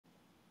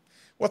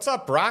What's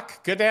up,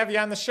 Brock? Good to have you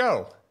on the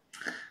show.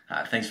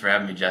 Thanks for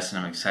having me, Justin.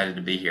 I'm excited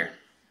to be here.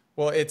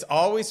 Well, it's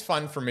always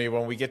fun for me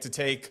when we get to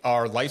take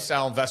our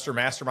Lifestyle Investor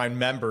Mastermind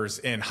members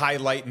and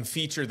highlight and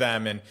feature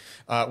them. And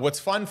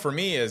what's fun for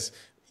me is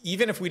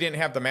even if we didn't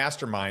have the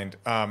mastermind,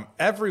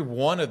 every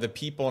one of the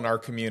people in our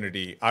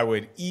community, I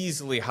would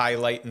easily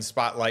highlight and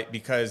spotlight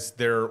because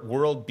they're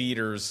world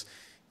beaters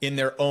in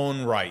their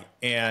own right.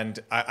 And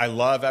I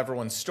love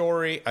everyone's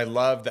story. I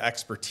love the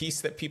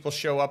expertise that people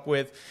show up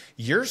with.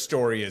 Your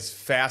story is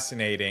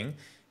fascinating.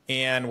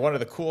 And one of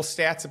the cool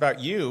stats about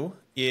you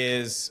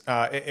is,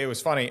 it was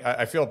funny.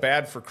 I feel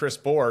bad for Chris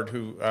Board,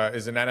 who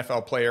is an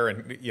NFL player,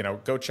 and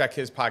go check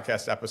his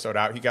podcast episode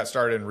out. He got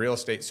started in real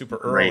estate super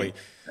early,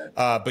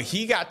 but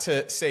he got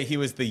to say he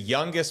was the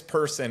youngest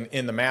person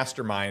in the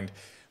mastermind,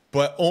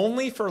 but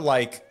only for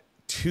like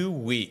 2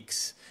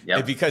 weeks.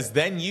 Yep. Because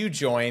then you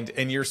joined,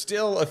 and you're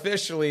still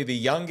officially the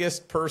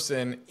youngest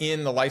person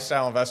in the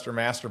Lifestyle Investor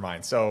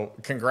Mastermind. So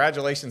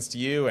congratulations to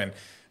you. And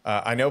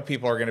I know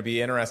people are going to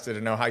be interested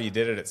to know how you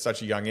did it at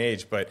such a young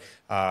age, but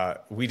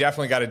we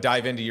definitely got to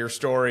dive into your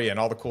story and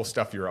all the cool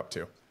stuff you're up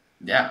to.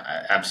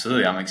 Yeah,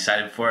 absolutely. I'm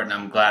excited for it, and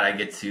I'm glad I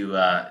get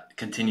to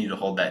continue to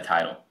hold that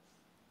title.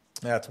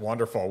 That's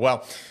wonderful.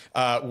 Well,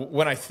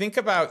 when I think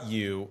about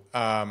you,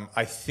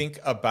 I think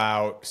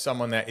about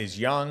someone that is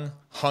young,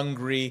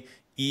 hungry,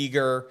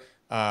 eager,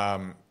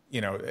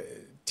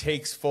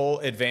 takes full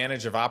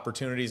advantage of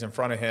opportunities in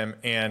front of him.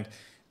 And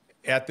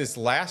at this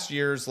last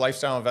year's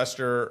Lifestyle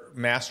Investor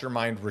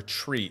Mastermind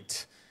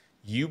retreat,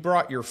 you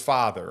brought your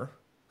father,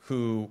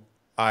 who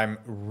I'm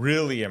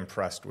really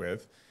impressed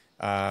with,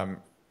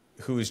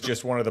 who is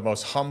just one of the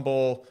most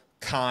humble,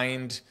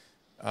 kind,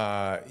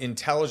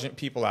 intelligent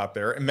people out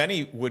there. And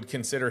many would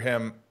consider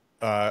him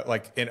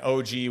like an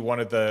OG, one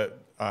of the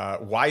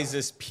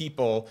wisest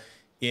people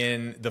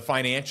in the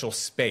financial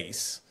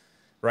space,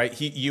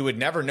 right? You would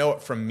never know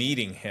it from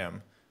meeting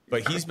him.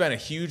 But he's been a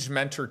huge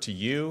mentor to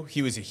you.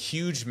 He was a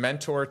huge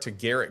mentor to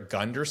Garrett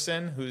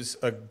Gunderson, who's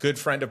a good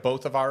friend of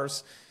both of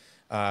ours.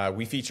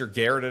 We feature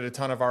Garrett at a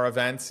ton of our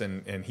events,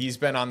 and he's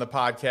been on the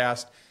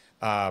podcast.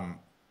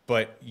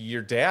 But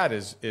your dad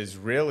is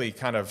really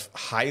kind of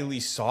highly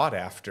sought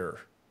after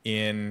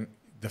in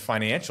the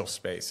financial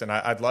space. And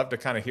I'd love to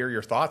kind of hear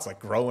your thoughts, like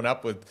growing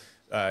up with,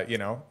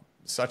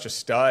 such a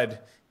stud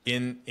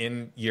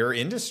in your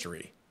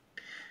industry.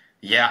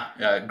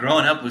 Yeah,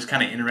 growing up was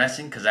kind of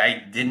interesting because I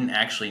didn't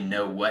actually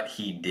know what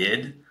he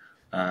did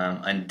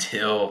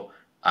until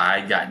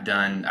I got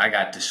done. I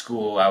got to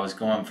school. I was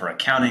going for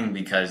accounting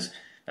because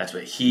that's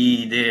what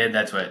he did.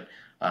 That's what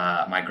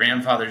my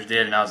grandfathers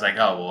did. And I was like,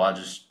 oh, well, I'll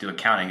just do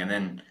accounting. And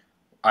then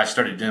I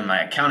started doing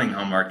my accounting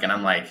homework, and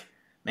I'm like,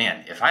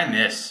 man, if I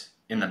miss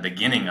in the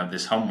beginning of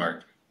this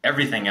homework,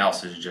 everything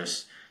else is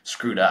just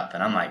screwed up.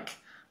 And I'm like,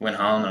 went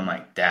home and I'm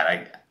like,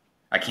 Dad,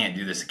 I can't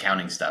do this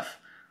accounting stuff.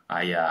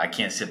 I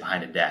can't sit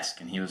behind a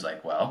desk. And he was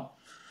like, well,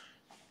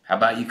 how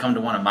about you come to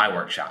one of my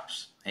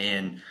workshops?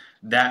 And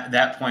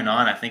that point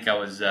on, I think I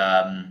was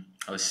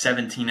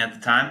 17 at the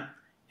time,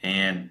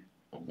 and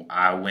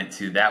I went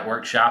to that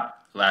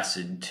workshop. It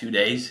lasted 2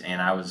 days, and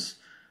I was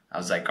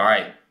like, all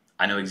right,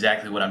 I know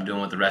exactly what I'm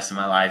doing with the rest of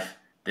my life.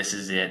 This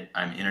is it.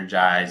 I'm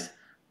energized.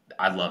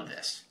 I love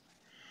this.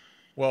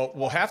 Well,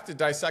 we'll have to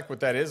dissect what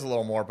that is a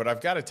little more, but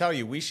I've got to tell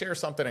you, we share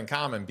something in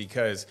common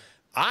because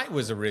I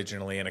was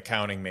originally an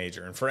accounting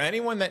major. And for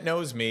anyone that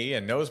knows me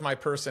and knows my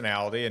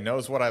personality and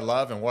knows what I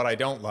love and what I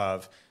don't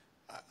love,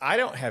 I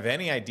don't have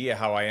any idea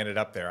how I ended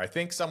up there. I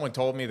think someone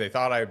told me they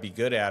thought I would be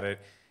good at it.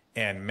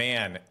 And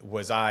man,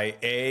 was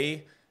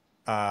I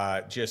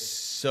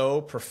just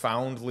so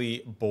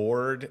profoundly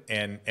bored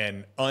and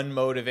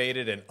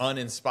unmotivated and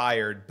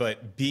uninspired,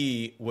 but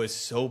B, was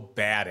so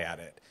bad at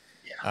it.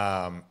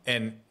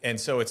 And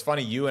so it's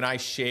funny, you and I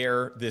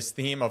share this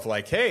theme of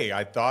like, hey,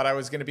 I thought I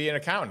was going to be an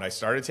accountant. I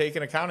started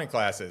taking accounting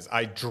classes.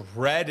 I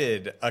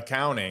dreaded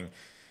accounting.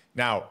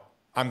 Now,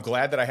 I'm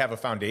glad that I have a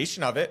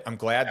foundation of it. I'm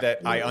glad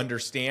that I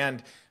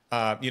understand,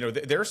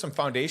 there are some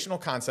foundational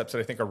concepts that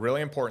I think are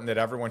really important that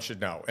everyone should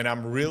know. And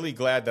I'm really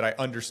glad that I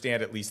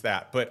understand at least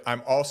that. But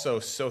I'm also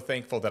so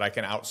thankful that I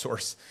can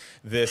outsource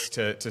this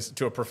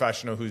to a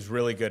professional who's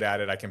really good at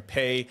it. I can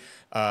pay,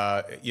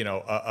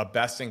 a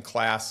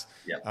best-in-class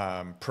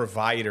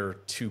provider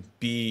to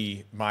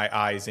be my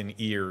eyes and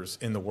ears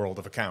in the world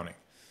of accounting.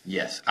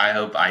 Yes, I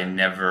hope I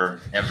never,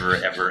 ever,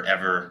 ever,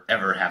 ever,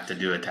 ever have to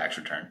do a tax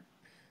return.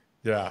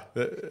 Yeah,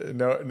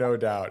 no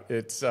doubt.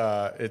 It's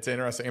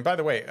interesting. And by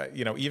the way,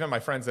 even my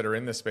friends that are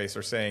in this space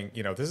are saying,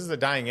 this is a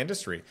dying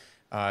industry.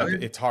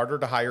 It's harder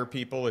to hire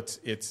people.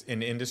 It's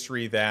an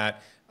industry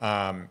that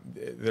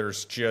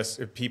there's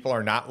just people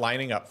are not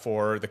lining up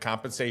for. The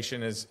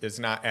compensation is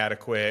not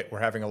adequate. We're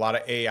having a lot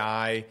of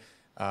AI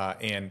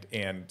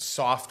and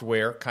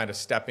software kind of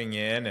stepping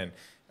in, and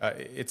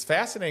it's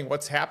fascinating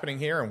what's happening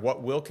here and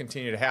what will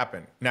continue to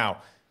happen.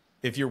 Now,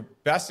 if you're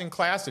best in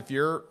class, if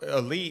you're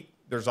elite,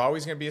 there's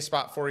always going to be a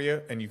spot for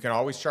you, and you can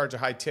always charge a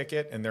high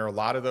ticket, and there are a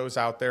lot of those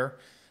out there.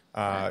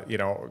 You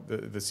know,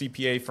 the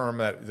CPA firm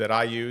that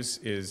I use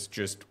is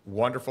just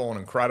wonderful and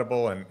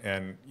incredible.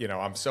 And, you know,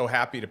 I'm so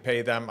happy to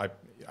pay them.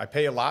 I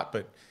pay a lot,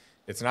 but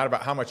it's not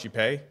about how much you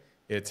pay.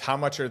 It's how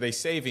much are they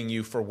saving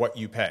you for what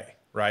you pay,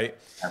 right?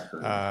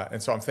 Absolutely.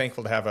 And so I'm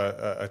thankful to have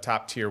a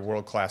top tier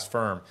world-class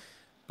firm.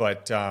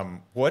 But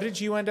what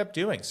did you end up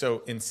doing?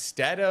 So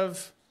instead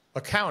of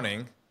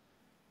accounting,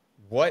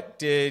 what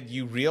did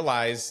you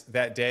realize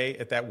that day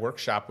at that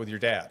workshop with your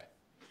dad?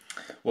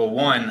 Well,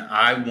 one,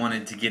 I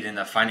wanted to get in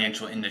the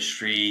financial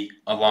industry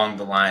along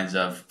the lines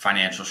of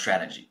financial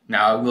strategy.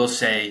 Now, I will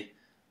say,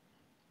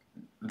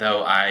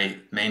 though I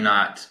may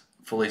not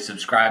fully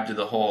subscribe to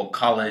the whole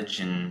college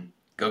and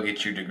go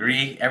get your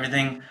degree,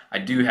 everything, I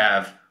do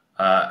have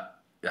a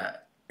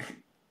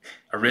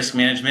risk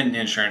management and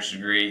insurance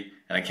degree,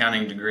 an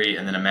accounting degree,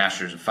 and then a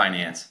master's of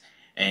finance.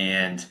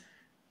 And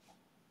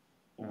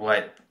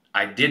what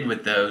I did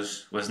with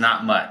those was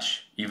not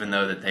much, even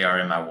though that they are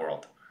in my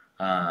world.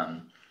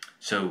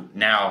 So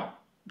now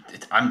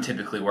I'm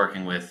typically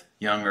working with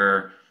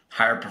younger,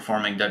 higher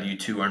performing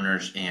W-2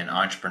 earners and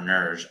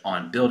entrepreneurs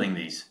on building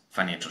these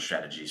financial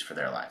strategies for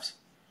their lives.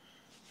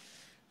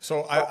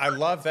 So I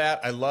love that.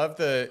 I love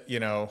the, you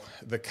know,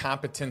 the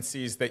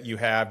competencies that you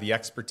have, the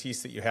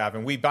expertise that you have.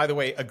 And we, by the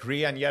way,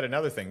 agree on yet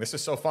another thing. This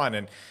is so fun.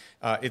 And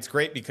it's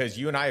great because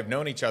you and I have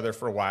known each other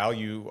for a while.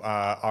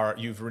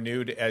 You've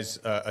renewed as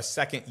a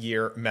second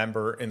year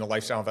member in the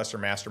Lifestyle Investor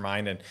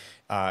Mastermind. And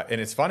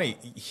it's funny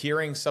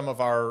hearing some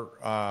of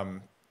our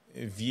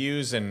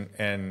views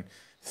and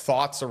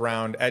thoughts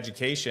around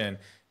education.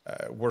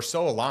 We're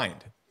so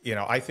aligned. You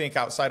know, I think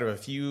outside of a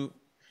few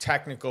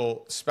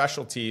technical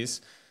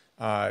specialties,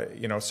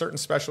 you know, certain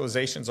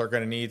specializations are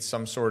going to need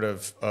some sort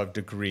of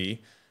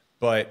degree,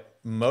 but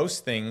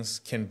most things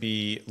can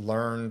be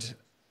learned,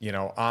 you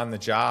know, on the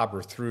job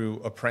or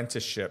through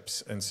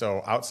apprenticeships. And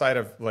so outside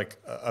of like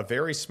a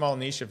very small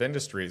niche of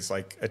industries,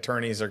 like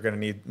attorneys are going to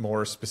need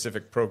more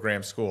specific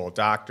program school,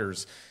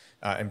 doctors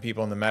and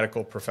people in the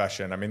medical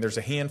profession. I mean, there's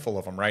a handful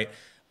of them, right?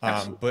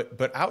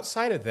 But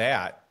outside of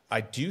that,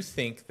 I do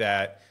think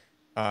that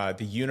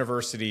the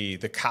university,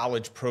 the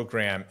college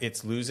program,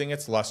 it's losing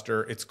its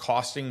luster. It's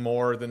costing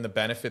more than the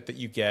benefit that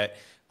you get.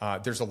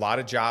 There's a lot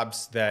of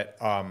jobs that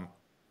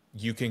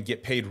you can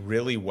get paid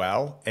really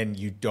well and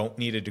you don't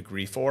need a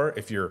degree for.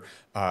 If you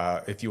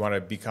want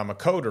to become a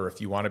coder, if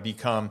you want to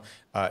become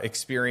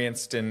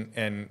experienced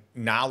and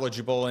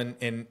knowledgeable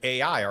in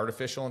AI,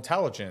 artificial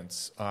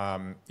intelligence,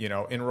 you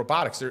know, in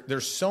robotics,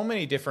 there's so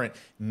many different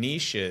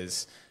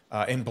niches.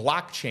 In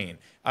blockchain,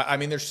 I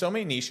mean, there's so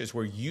many niches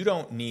where you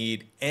don't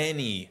need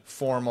any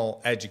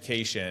formal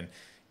education.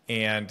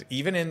 And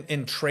even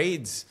in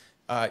trades,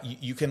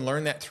 you can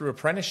learn that through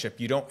apprenticeship.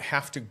 You don't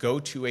have to go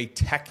to a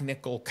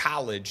technical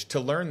college to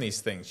learn these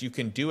things. You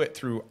can do it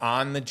through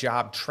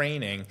on-the-job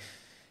training.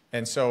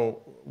 And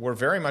so we're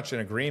very much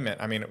in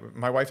agreement. I mean,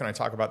 my wife and I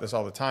talk about this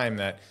all the time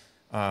that,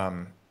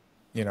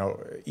 you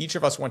know, each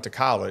of us went to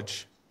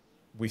college.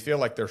 We feel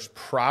like there's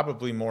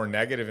probably more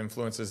negative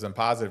influences than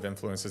positive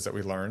influences that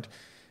we learned.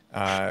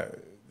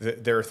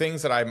 There are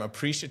things that I'm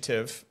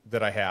appreciative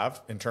that I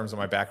have in terms of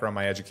my background,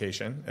 my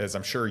education, as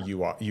I'm sure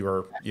you are,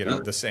 you know,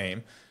 the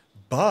same.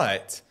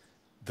 But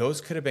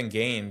those could have been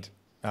gained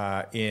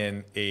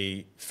in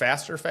a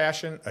faster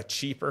fashion, a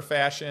cheaper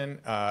fashion,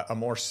 a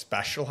more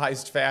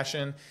specialized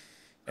fashion.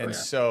 And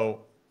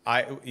so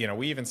you know,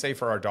 we even say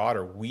for our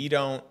daughter,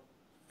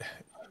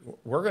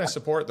 we're going to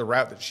support the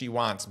route that she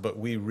wants, but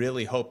we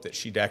really hope that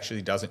she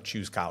actually doesn't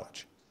choose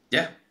college.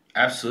 Yeah,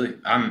 absolutely.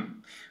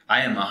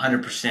 I am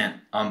 100%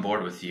 on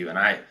board with you.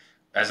 And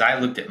as I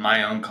looked at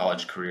my own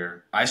college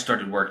career, I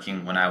started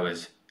working when I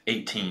was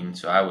 18.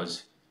 So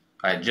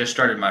I had just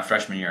started my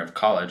freshman year of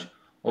college.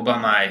 Well, by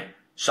my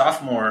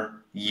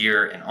sophomore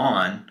year and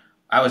on,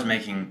 I was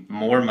making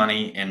more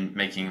money and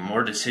making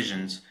more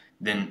decisions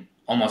than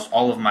almost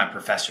all of my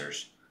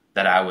professors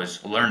that I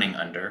was learning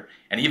under,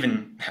 and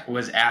even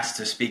was asked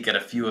to speak at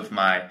a few of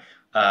my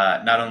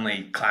not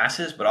only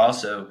classes, but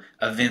also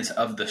events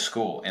of the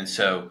school. And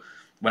so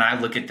when I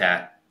look at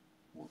that,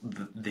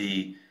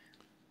 the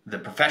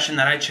profession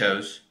that I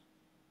chose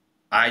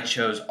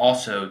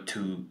also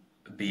to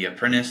be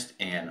apprenticed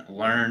and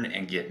learn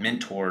and get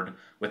mentored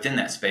within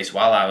that space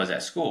while I was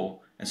at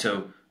school. And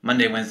so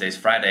Monday, Wednesdays,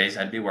 Fridays,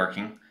 I'd be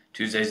working.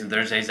 Tuesdays and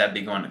Thursdays, I'd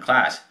be going to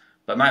class.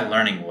 But my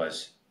learning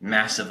was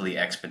massively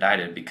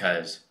expedited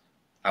because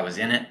I was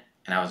in it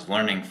and I was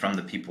learning from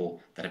the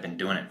people that have been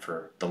doing it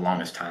for the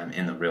longest time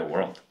in the real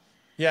world.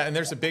 Yeah, and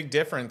there's a big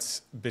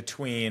difference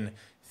between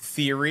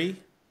theory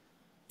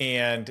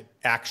and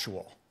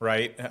actual,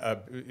 right?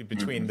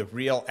 Between the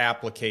real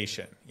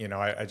application. You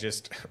know, I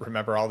just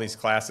remember all these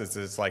classes.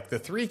 It's like the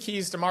 3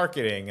 keys to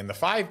marketing and the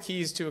 5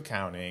 keys to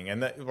accounting,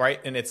 and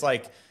right. And it's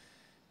like,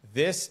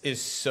 this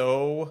is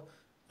so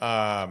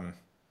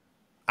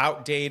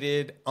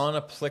outdated,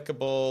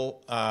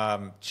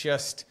 unapplicable,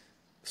 just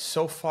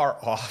so far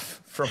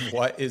off from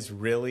what is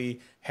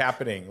really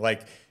happening.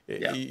 Like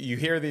you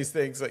hear these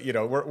things that, you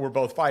know, we're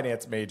both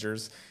finance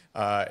majors,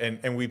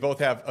 and we both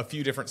have a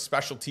few different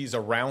specialties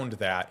around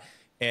that.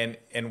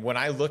 And when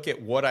I look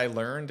at what I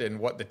learned and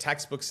what the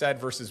textbook said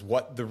versus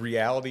what the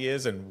reality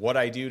is and what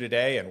I do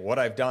today and what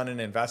I've done in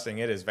investing,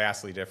 it is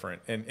vastly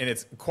different. And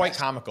it's quite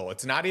comical.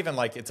 It's not even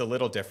like it's a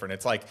little different.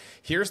 It's like,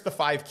 here's the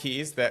 5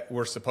 keys that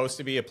were supposed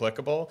to be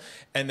applicable.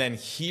 And then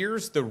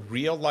here's the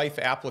real life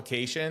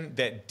application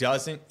that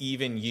doesn't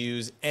even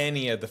use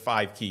any of the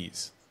 5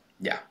 keys.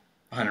 Yeah,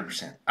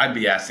 100%. I'd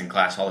be asked in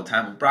class all the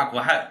time, Brock,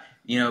 well, how,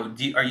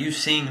 are you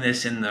seeing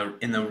this in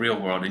the real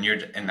world?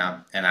 And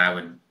I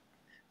would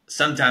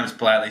sometimes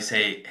politely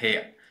say,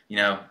 hey,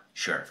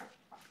 sure,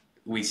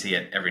 we see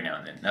it every now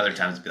and then. And other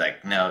times be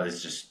like, no,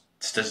 it's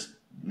just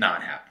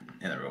not happening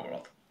in the real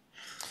world.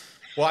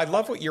 Well, I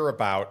love what you're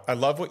about. I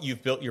love what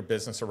you've built your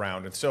business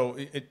around. And so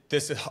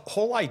this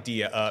whole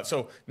idea of,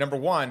 so number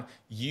one,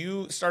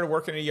 you started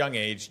working at a young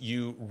age.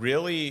 You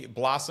really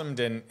blossomed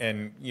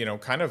and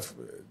kind of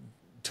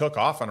took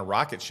off on a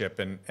rocket ship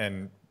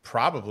and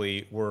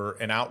probably were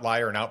an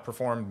outlier and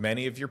outperformed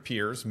many of your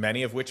peers,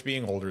 many of which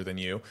being older than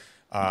you.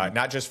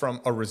 Not just from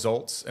a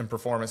results and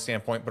performance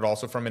standpoint, but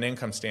also from an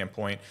income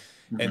standpoint.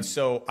 Mm-hmm. And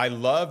so I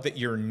love that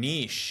your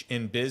niche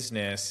in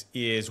business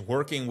is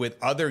working with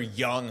other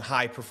young,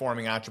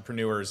 high-performing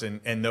entrepreneurs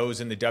and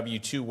those in the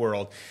W-2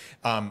 world.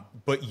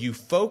 But you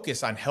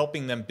focus on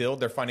helping them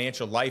build their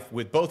financial life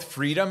with both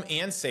freedom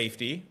and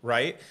safety,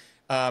 right?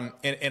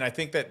 And I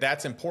think that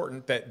that's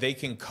important, that they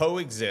can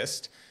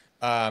coexist.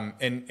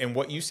 And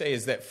what you say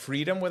is that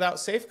freedom without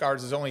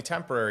safeguards is only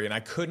temporary. And I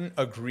couldn't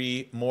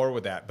agree more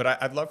with that.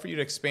 But I'd love for you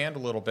to expand a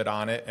little bit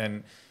on it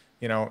and,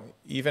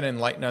 even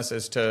enlighten us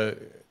as to,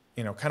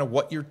 kind of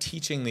what you're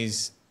teaching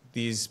these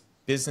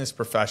business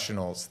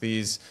professionals,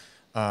 these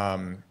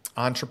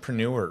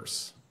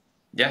entrepreneurs.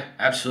 Yeah,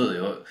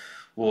 absolutely.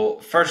 Well,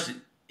 first,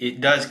 it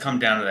does come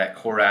down to that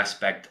core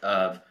aspect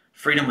of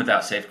freedom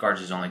without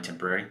safeguards is only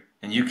temporary.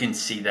 And you can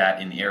see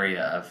that in any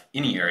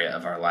area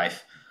of our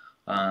life.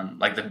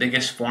 Like the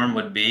biggest form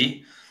would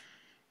be,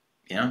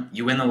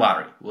 you win the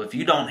lottery. Well, if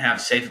you don't have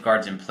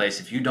safeguards in place,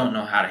 if you don't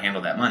know how to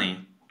handle that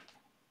money,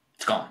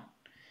 it's gone.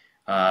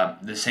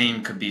 The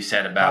same could be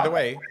said about... By the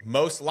way,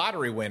 most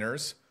lottery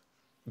winners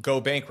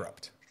go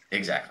bankrupt.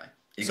 Exactly.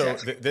 So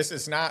this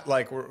is not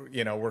like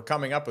we're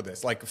coming up with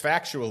this. Like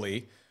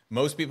factually,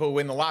 most people who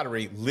win the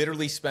lottery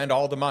literally spend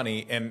all the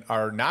money and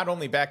are not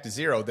only back to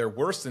zero, they're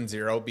worse than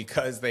zero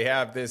because they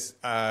have this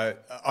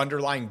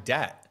underlying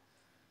debt.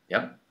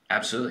 Yep,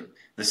 absolutely.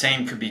 The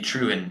same could be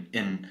true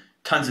in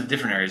tons of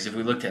different areas. If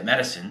we looked at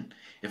medicine,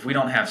 if we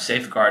don't have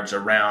safeguards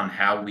around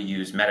how we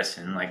use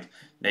medicine, like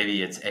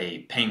maybe it's a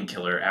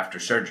painkiller after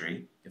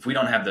surgery, if we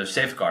don't have those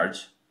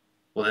safeguards,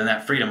 well, then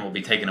that freedom will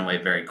be taken away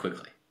very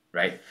quickly,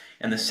 right?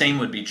 And the same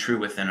would be true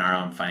within our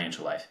own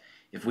financial life.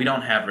 If we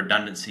don't have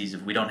redundancies,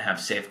 if we don't have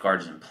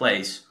safeguards in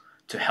place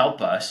to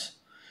help us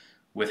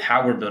with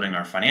how we're building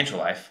our financial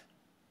life,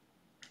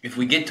 if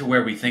we get to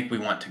where we think we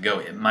want to go,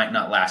 it might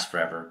not last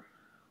forever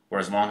or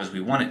as long as we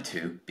want it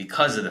to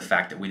because of the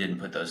fact that we didn't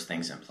put those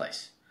things in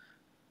place.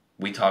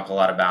 We talk a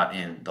lot about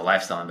in the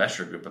Lifestyle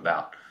Investor Group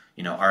about,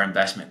 our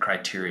investment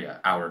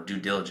criteria, our due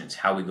diligence,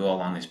 how we go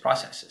along these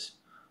processes.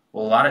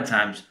 Well, a lot of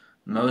times,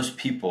 most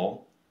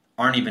people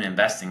aren't even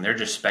investing. They're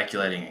just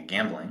speculating and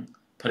gambling,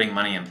 putting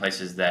money in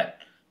places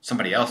that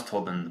somebody else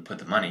told them to put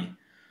the money.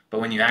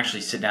 But when you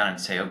actually sit down and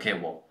say, okay,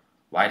 well,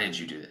 why did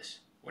you do this?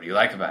 What do you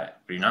like about it?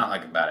 What do you not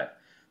like about it?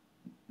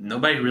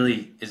 Nobody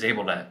really is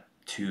able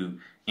to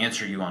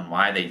answer you on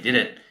why they did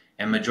it.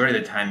 And majority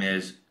of the time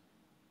is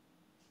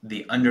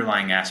the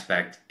underlying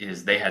aspect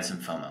is they had some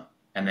FOMO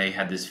and they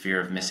had this fear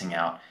of missing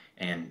out.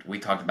 And we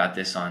talked about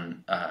this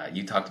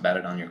you talked about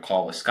it on your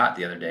call with Scott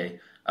the other day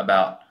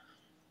about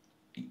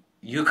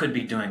you could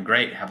be doing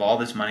great, have all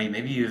this money,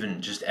 maybe you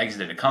even just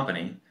exited a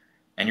company,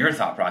 and your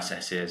thought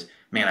process is,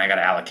 man, I got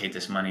to allocate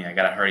this money, I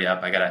got to hurry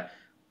up,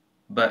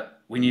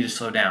 but we need to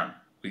slow down.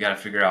 We got to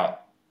figure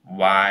out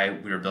why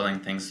we're building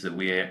things the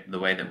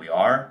way that we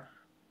are,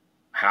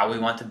 how we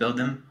want to build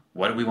them,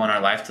 what do we want our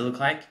life to look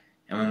like,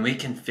 and when we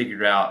can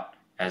figure out,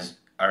 as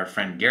our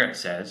friend Garrett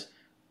says,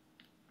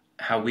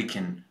 how we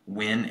can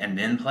win and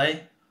then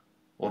play,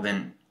 well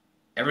then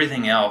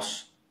everything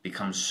else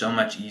becomes so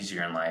much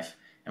easier in life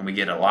and we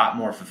get a lot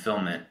more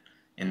fulfillment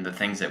in the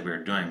things that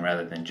we're doing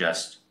rather than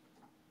just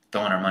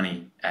throwing our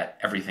money at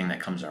everything that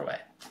comes our way.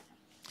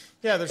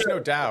 Yeah, there's no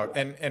doubt.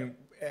 And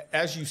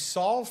as you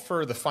solve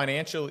for the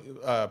financial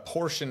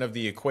portion of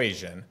the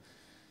equation,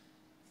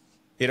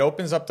 it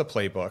opens up the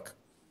playbook.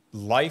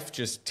 Life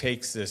just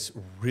takes this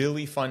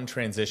really fun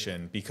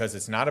transition because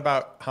it's not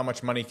about how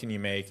much money can you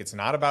make. It's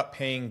not about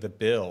paying the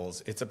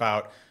bills. It's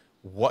about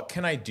what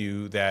can I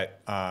do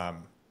that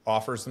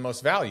offers the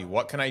most value?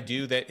 What can I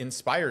do that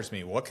inspires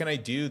me? What can I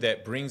do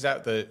that brings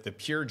out the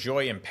pure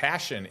joy and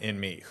passion in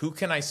me? Who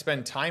can I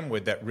spend time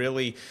with that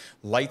really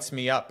lights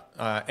me up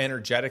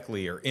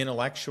energetically or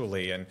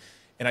intellectually? And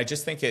I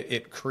just think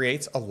it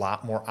creates a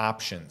lot more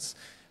options.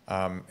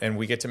 And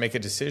we get to make a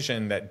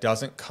decision that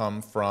doesn't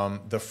come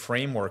from the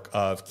framework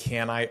of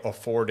can I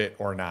afford it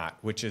or not,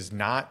 which is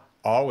not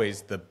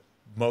always the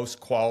most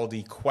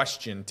quality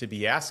question to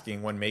be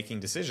asking when making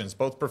decisions,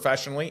 both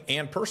professionally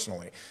and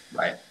personally.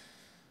 Right.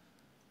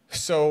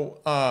 So,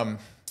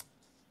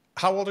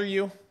 how old are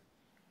you?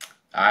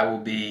 I will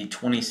be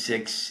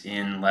 26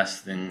 in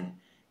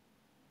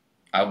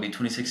I'll be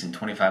 26 in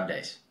 25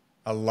 days.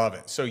 I love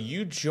it. So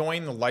you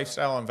joined the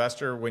Lifestyle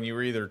Investor when you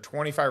were either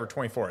 25 or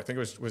 24. I think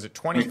was it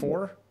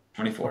 24?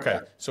 24. Okay. Yeah.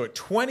 So at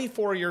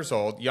 24 years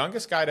old,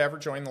 youngest guy to ever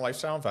join the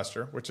Lifestyle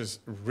Investor, which is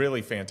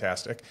really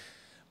fantastic.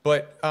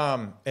 But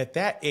at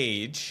that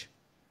age,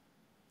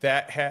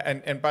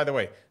 and by the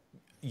way,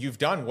 you've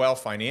done well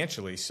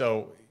financially.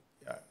 So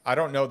I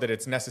don't know that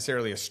it's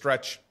necessarily a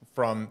stretch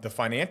from the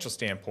financial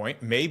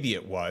standpoint. Maybe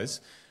it was.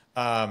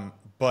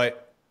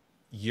 But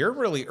you're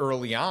really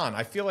early on.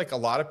 I feel like a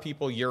lot of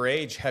people your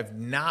age have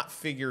not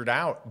figured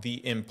out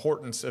the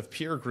importance of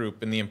peer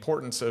group and the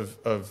importance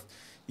of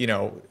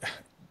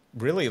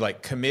really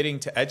like committing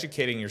to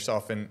educating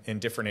yourself in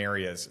different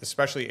areas,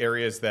 especially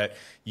areas that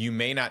you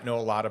may not know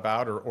a lot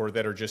about or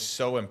that are just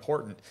so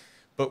important.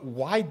 But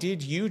why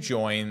did you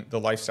join the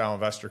Lifestyle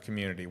Investor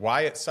community?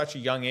 Why at such a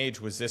young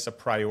age was this a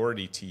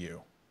priority to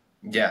you?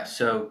 Yeah.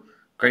 So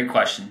great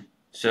question.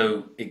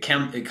 So it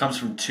comes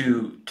from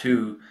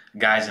two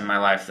guys in my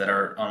life that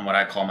are on what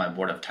I call my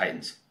board of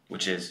titans,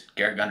 which is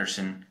Garrett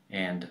Gunderson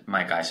and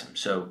Mike Isom.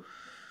 So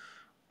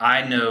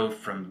I know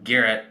from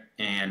Garrett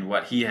and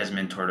what he has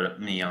mentored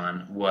me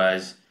on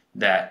was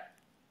that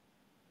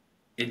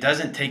it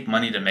doesn't take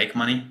money to make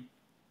money.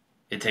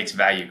 It takes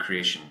value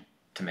creation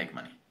to make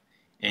money.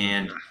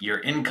 And your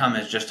income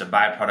is just a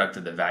byproduct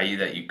of the value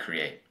that you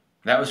create.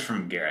 That was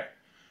from Garrett.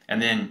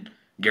 And then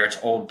Garrett's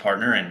old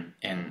partner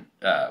and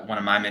one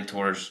of my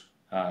mentors,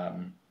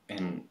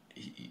 and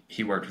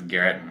he worked with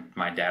Garrett and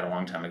my dad a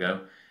long time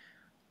ago.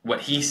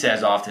 What he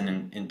says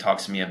often and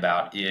talks to me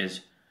about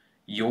is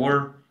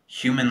your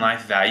human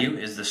life value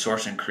is the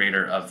source and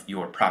creator of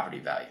your property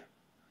value.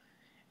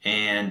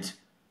 And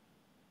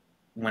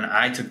when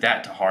I took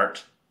that to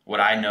heart,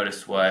 what I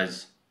noticed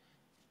was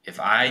if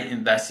I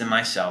invest in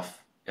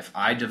myself, if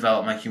I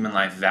develop my human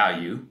life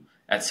value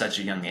at such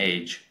a young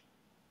age,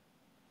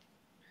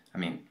 I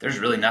mean, there's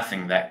really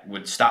nothing that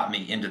would stop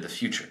me into the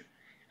future.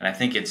 And I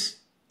think it's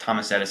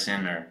Thomas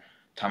Edison or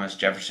Thomas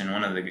Jefferson,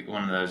 one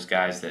of those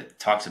guys that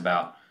talks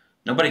about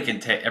nobody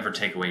can ever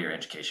take away your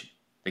education.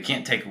 They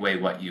can't take away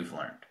what you've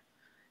learned.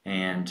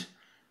 And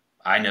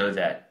I know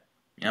that,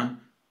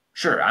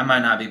 sure, I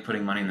might not be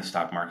putting money in the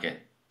stock market.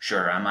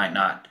 Sure, I might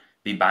not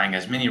be buying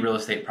as many real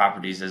estate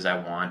properties as I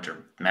want or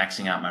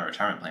maxing out my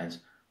retirement plans.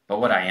 But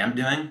what I am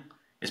doing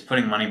is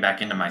putting money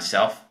back into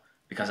myself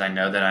because I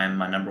know that I am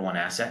my number one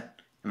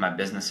asset and my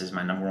business is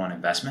my number one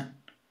investment.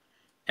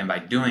 And by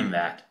doing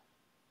that,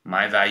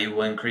 my value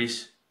will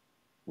increase,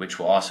 which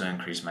will also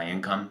increase my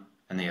income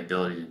and the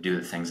ability to do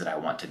the things that I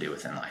want to do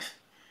within life.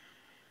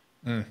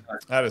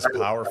 That is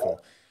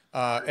powerful.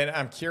 And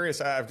I'm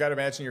curious, I've got to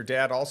imagine your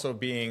dad also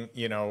being,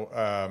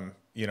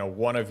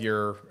 one of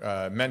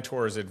your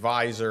mentors,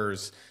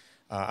 advisors.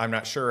 I'm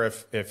not sure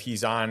if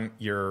he's on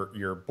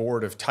your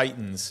board of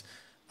titans,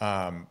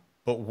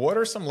 but what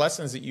are some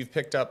lessons that you've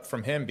picked up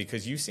from him?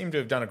 Because you seem to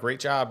have done a great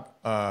job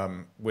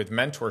with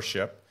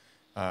mentorship,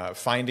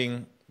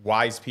 finding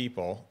wise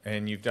people,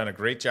 and you've done a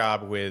great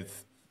job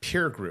with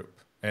peer group.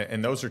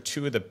 And those are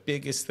two of the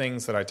biggest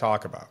things that I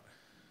talk about.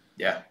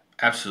 Yeah,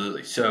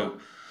 absolutely. So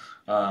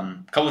a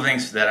couple of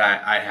things that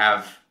I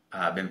have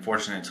been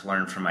fortunate to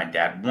learn from my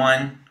dad.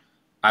 One,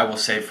 I will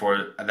say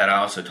that I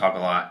also talk a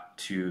lot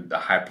to the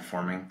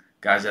high-performing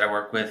guys that I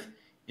work with,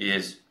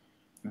 is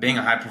being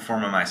a high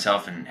performer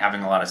myself and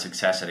having a lot of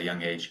success at a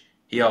young age.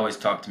 He always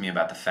talked to me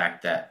about the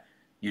fact that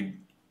you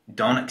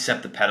don't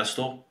accept the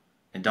pedestal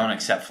and don't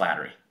accept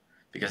flattery,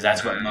 because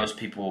that's what most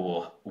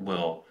people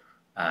will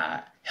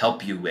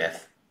help you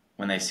with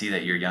when they see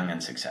that you're young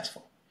and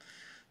successful.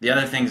 The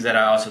other things that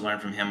I also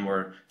learned from him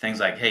were things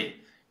like, hey,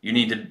 you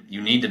need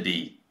to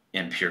be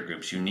in peer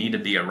groups. You need to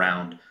be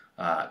around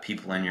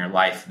people in your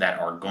life that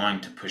are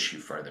going to push you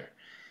further.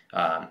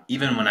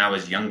 Even when I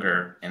was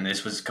younger, and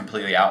this was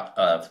completely out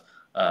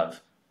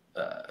of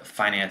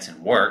finance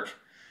and work,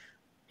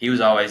 he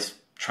was always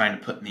trying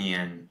to put me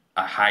in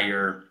a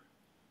higher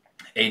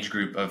age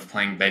group of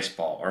playing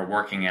baseball or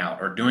working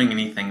out or doing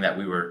anything that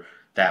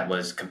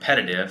was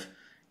competitive.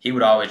 He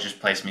would always just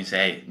place me and say,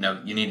 hey,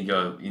 no, you need to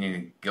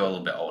go a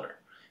little bit older,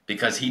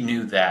 because he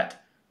knew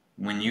that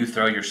when you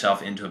throw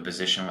yourself into a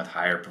position with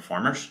higher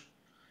performers,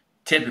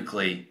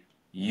 typically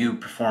you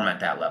perform at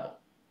that level.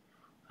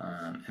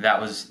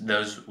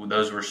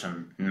 Those were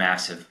some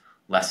massive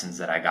lessons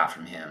that I got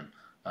from him,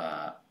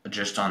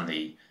 just on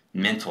the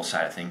mental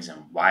side of things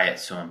and why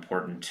it's so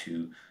important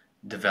to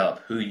develop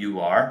who you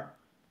are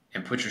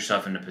and put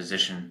yourself in a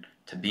position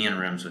to be in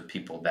rooms with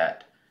people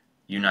that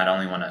you not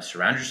only want to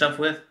surround yourself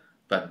with,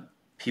 but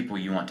people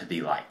you want to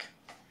be like.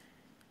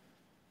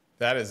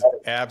 That is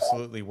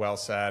absolutely well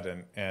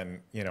said. And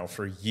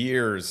for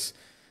years,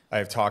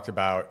 I've talked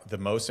about the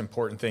most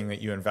important thing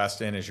that you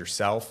invest in is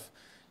yourself.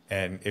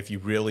 And if you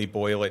really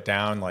boil it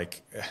down,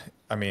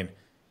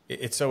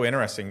 It's so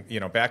interesting.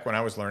 Back when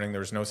I was learning, there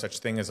was no such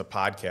thing as a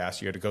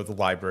podcast. You had to go to the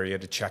library, you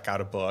had to check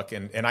out a book.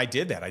 And I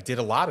did that. I did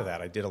a lot of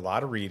that. I did a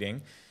lot of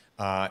reading.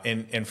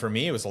 And for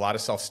me, it was a lot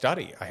of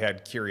self-study. I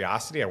had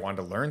curiosity. I wanted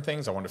to learn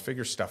things. I wanted to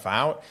figure stuff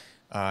out.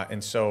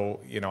 And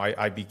so,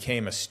 I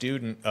became a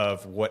student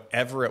of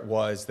whatever it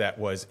was that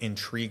was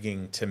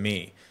intriguing to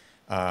me.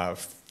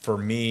 For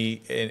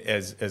me,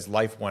 as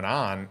life went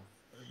on,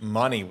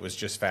 money was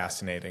just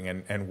fascinating,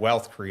 and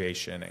wealth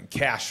creation and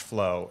cash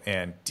flow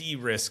and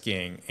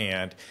de-risking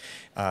and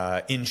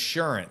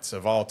insurance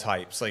of all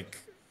types, like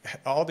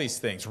all these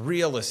things,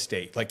 real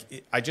estate.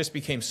 I just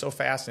became so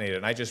fascinated,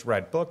 and I just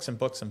read books and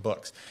books and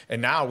books.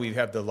 And now we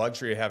have the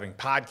luxury of having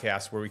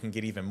podcasts where we can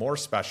get even more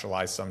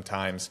specialized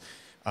sometimes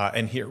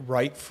and hear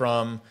right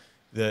from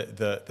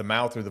the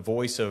mouth or the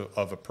voice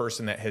of a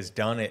person that has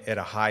done it at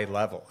a high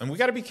level. And we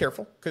got to be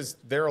careful, because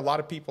there are a lot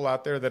of people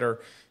out there that are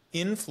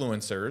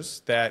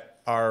influencers that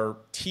are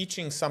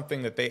teaching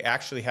something that they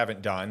actually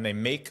haven't done. They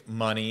make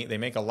money, they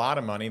make a lot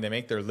of money, they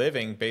make their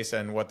living based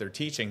on what they're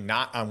teaching,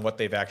 not on what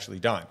they've actually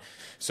done.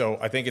 So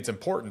I think it's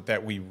important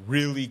that we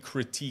really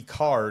critique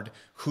hard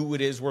who it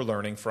is we're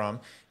learning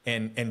from,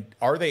 and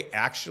are they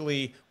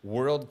actually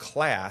world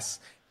class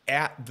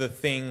at the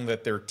thing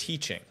that they're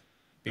teaching?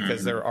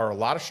 Because there are a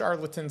lot of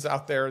charlatans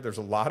out there. There's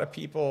a lot of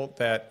people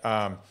that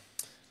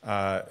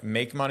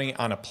make money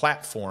on a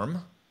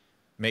platform,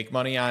 make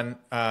money on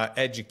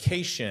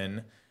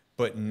education,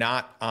 but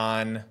not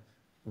on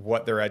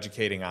what they're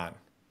educating on,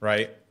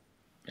 right?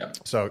 Yep.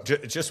 So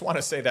just want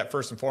to say that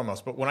first and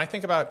foremost. But when I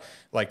think about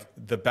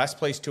the best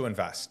place to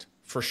invest,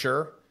 for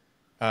sure,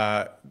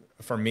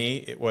 for me,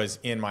 it was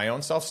in my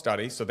own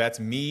self-study. So that's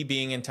me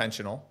being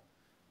intentional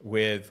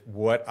with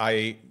what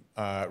I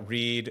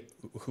read,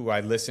 who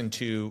I listen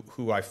to,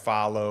 who I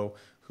follow,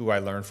 who I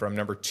learn from.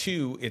 Number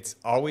two, it's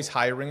always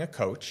hiring a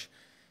coach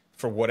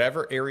for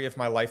whatever area of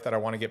my life that I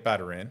want to get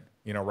better in.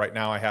 Right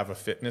now I have a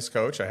fitness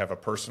coach. I have a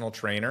personal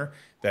trainer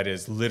that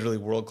is literally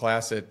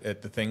world-class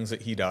at the things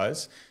that he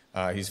does.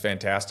 He's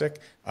fantastic.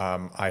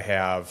 I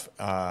have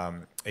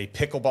a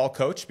pickleball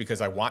coach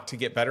because I want to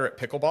get better at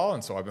pickleball.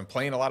 And so I've been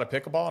playing a lot of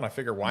pickleball, and I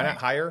figure why not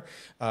hire?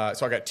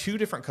 So I got two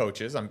different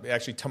coaches.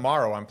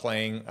 Tomorrow I'm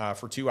playing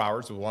for 2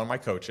 hours with one of my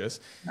coaches,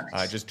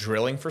 just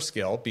drilling for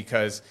skill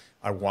because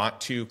I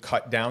want to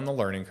cut down the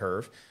learning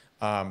curve.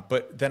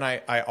 But then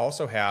I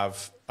also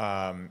have,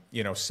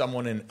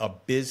 someone in a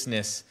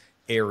business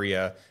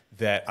area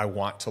that I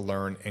want to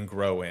learn and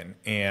grow in.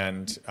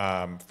 And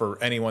for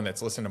anyone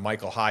that's listened to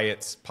Michael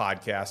Hyatt's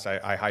podcast,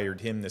 I hired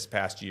him this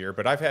past year,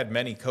 but I've had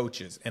many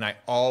coaches, and I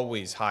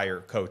always hire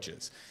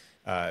coaches.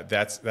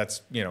 That's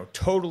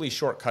totally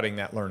shortcutting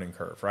that learning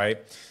curve, right?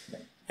 Yeah.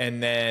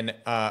 And then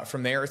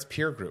from there, it's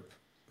peer group.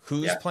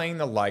 Who's playing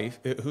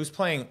who's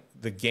playing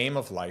the game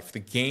of life, the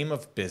game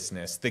of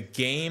business, the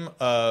game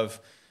of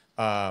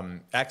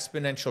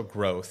exponential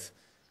growth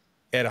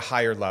at a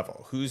higher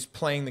level? Who's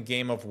playing the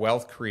game of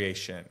wealth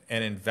creation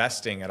and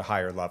investing at a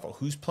higher level?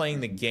 Who's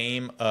playing the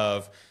game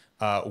of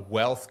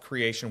wealth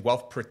creation,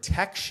 wealth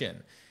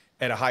protection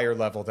at a higher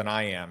level than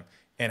I am?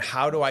 And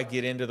how do I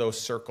get into those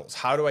circles?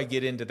 How do I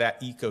get into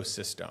that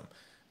ecosystem?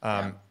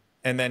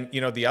 And then,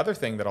 the other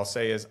thing that I'll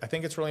say is I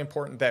think it's really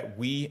important that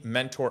we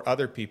mentor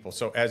other people.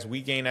 So as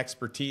we gain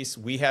expertise,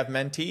 we have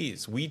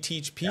mentees. We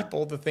teach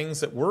people the things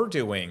that we're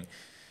doing.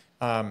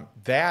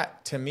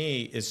 That to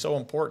me is so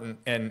important.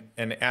 And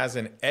as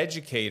an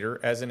educator,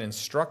 as an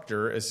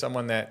instructor, as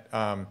someone that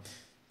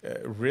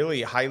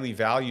really highly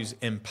values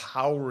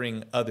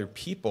empowering other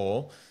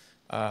people,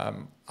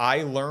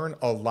 I learn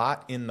a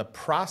lot in the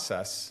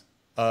process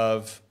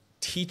of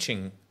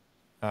teaching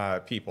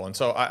people. And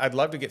so I'd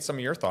love to get some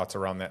of your thoughts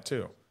around that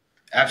too.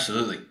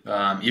 Absolutely.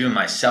 Even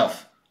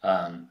myself,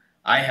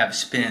 I have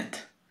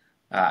spent,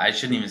 I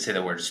shouldn't even say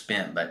the word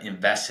spent, but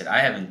invested. I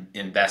have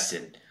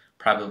invested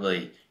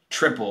probably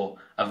triple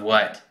of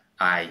what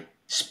I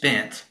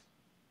spent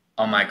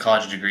on my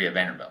college degree at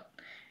Vanderbilt.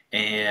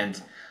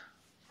 And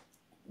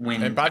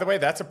by the way,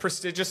 that's a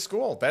prestigious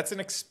school. That's an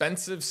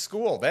expensive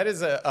school. That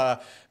is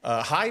a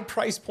high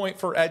price point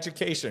for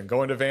education,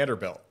 going to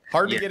Vanderbilt.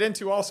 Hard to get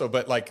into also,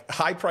 but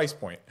high price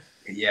point.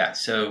 Yeah.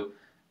 So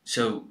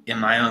in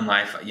my own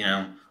life,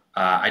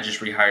 I just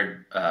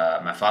rehired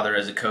my father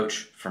as a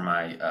coach for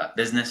my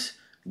business.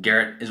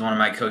 Garrett is one of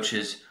my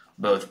coaches,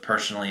 both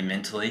personally and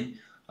mentally.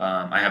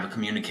 I have a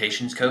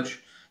communications coach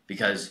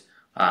because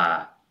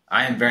I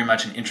am very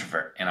much an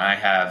introvert, and I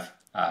have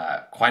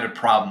quite a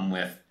problem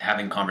with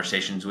having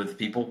conversations with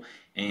people,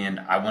 and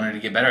I wanted to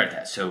get better at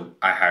that. So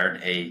I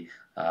hired a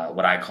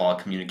what I call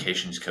a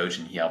communications coach,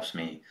 and he helps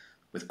me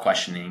with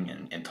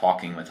questioning and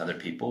talking with other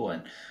people.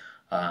 And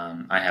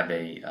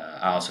I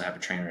also have a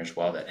trainer as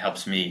well that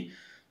helps me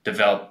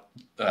develop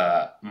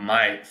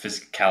my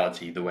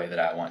physicality the way that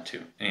I want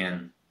to.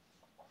 And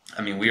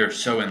I mean, we are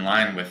so in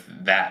line with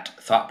that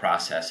thought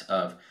process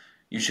of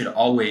you should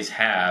always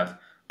have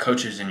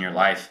coaches in your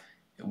life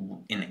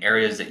in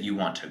areas that you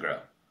want to grow.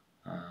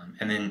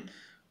 And then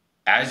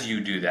as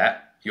you do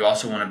that, you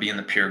also want to be in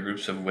the peer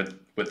groups with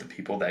the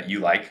people that you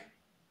like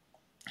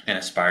and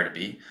aspire to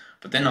be.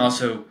 But then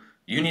also,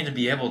 you need to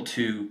be able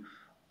to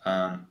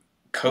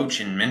coach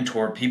and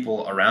mentor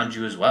people around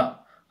you as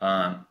well.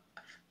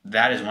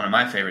 That is one of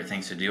my favorite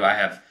things to do. I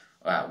have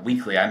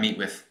weekly, I meet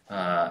with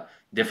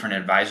different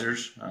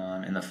advisors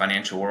in the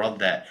financial world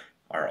that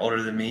are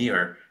older than me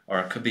or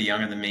could be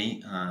younger than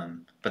me,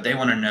 but they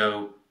want to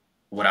know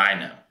what I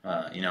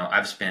know.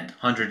 I've spent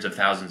hundreds of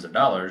thousands of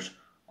dollars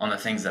on the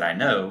things that I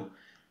know,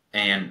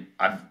 and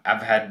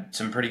I've had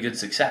some pretty good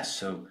success.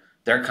 So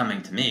they're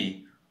coming to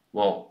me.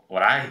 Well,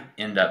 what I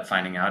end up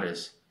finding out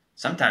is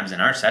sometimes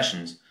in our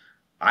sessions,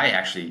 I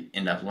actually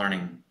end up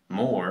learning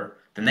more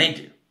than they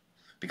do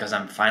because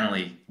I'm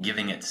finally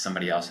giving it to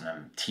somebody else and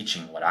I'm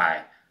teaching what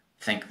I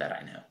think that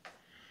I know.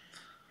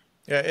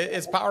 Yeah,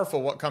 it's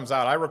powerful what comes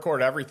out. I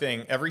record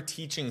everything, every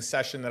teaching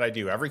session that I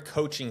do, every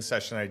coaching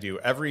session I do,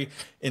 every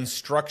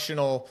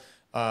instructional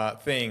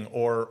thing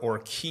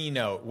or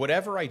keynote,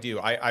 whatever I do,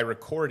 I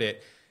record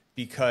it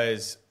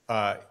because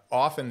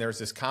often there's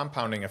this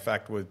compounding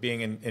effect with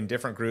being in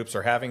different groups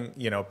or having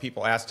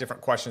people ask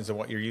different questions than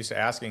what you're used to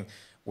asking,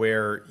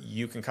 where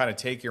you can kind of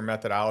take your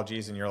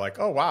methodologies and you're like,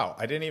 oh, wow,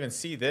 I didn't even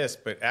see this,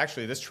 but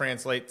actually this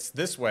translates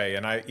this way.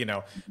 And I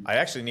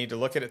actually need to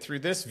look at it through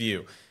this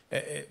view.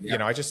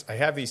 I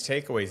have these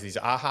takeaways, these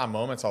aha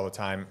moments all the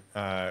time,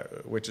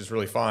 which is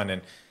really fun.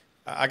 And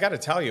I got to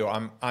tell you,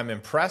 I'm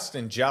impressed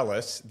and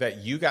jealous that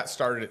you got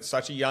started at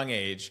such a young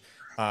age,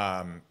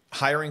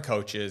 hiring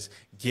coaches,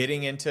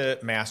 getting into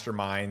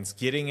masterminds,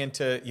 getting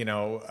into,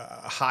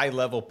 high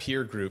level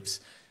peer groups.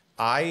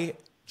 I'm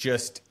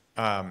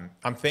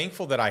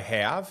thankful that I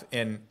have,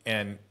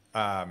 and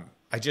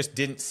I just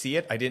didn't see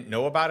it. I didn't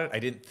know about it. I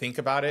didn't think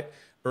about it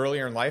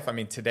earlier in life. I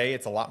mean, today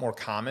it's a lot more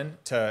common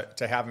to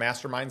have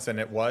masterminds than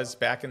it was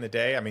back in the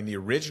day. I mean, the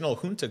original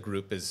Junta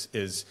group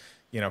is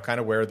kind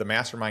of where the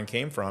mastermind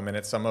came from, and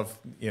it's some of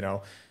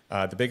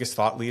the biggest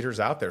thought leaders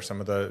out there,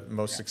 some of the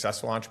most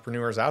successful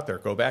entrepreneurs out there.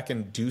 Go back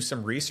and do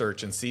some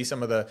research and see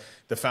some of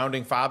the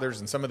founding fathers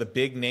and some of the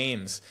big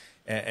names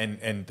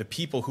and the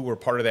people who were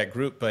part of that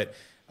group. But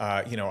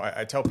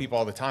I tell people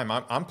all the time,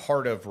 I'm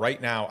part of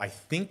right now, I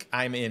think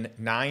I'm in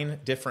 9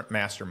 different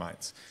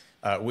masterminds,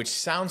 which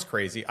sounds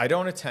crazy. I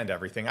don't attend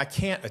everything. I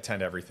can't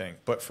attend everything.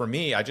 But for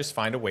me, I just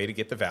find a way to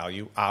get the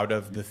value out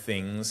of the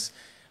things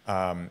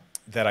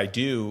that I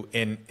do.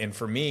 And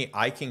for me,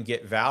 I can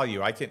get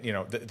value. I can,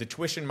 the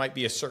tuition might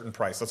be a certain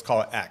price. Let's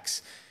call it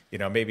X.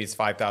 Maybe it's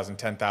 5,000,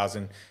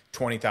 10,000,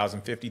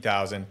 20,000,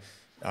 50,000,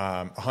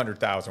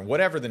 100,000,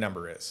 whatever the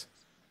number is.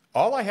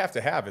 All I have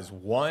to have is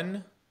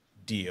one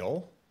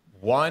deal,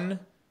 one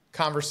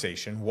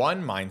conversation,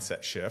 one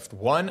mindset shift,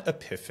 one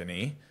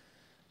epiphany,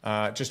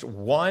 just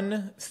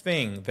one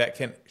thing that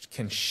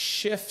can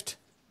shift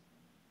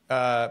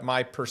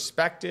my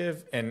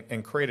perspective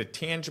and create a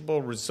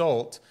tangible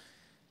result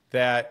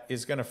that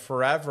is going to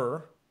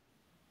forever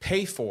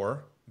pay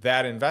for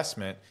that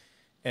investment.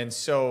 And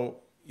so,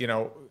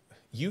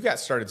 you got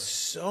started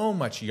so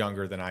much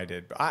younger than I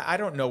did. I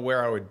don't know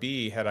where I would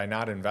be had I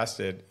not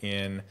invested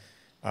in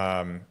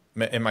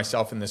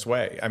myself in this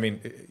way. I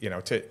mean,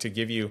 to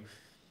give you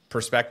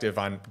perspective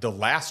on the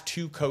last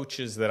 2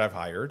 coaches that I've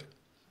hired,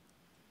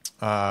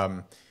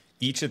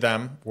 each of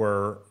them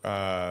were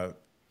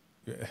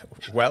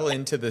well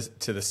into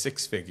the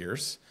 6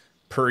 figures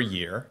per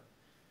year,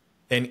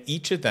 and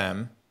each of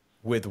them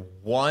with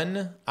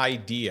one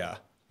idea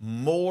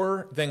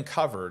more than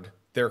covered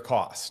their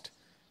cost.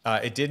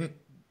 It didn't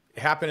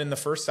happen in the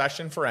first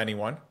session for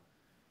anyone,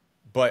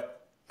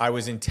 but I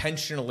was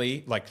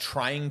intentionally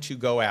trying to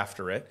go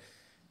after it.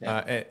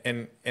 Yeah.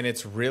 And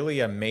it's really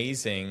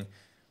amazing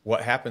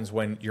what happens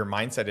when your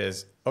mindset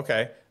is,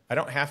 okay, I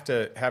don't have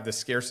to have the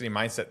scarcity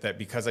mindset that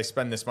because I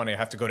spend this money, I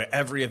have to go to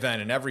every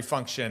event and every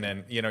function.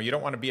 And, you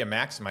don't want to be a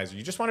maximizer.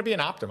 You just want to be an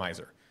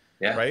optimizer,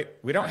 right?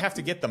 We don't have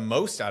to get the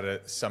most out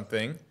of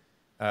something.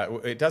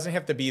 It doesn't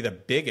have to be the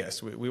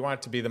biggest. We want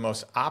it to be the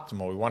most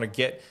optimal. We want to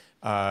get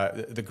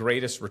the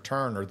greatest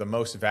return or the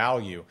most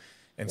value.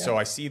 And so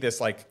I see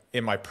this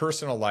in my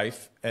personal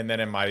life and then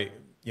in my,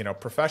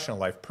 professional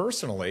life.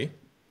 Personally,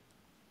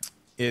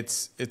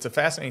 it's a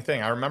fascinating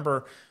thing. I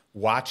remember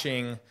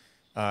watching,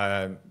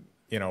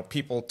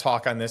 people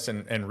talk on this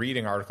and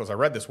reading articles. I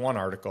read this one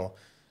article,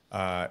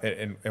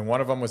 and one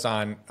of them was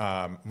on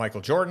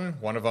Michael Jordan,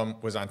 one of them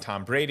was on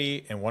Tom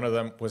Brady, and one of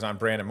them was on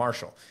Brandon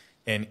Marshall.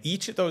 And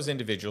each of those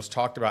individuals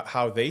talked about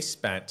how they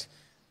spent,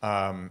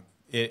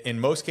 in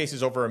most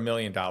cases, over $1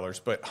 million,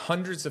 but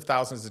hundreds of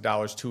thousands of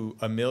dollars to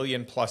 $1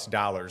 million+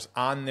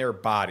 on their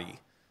body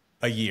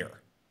a year.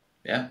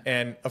 Yeah.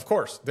 And of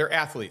course, they're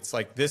athletes.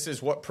 This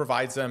is what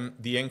provides them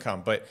the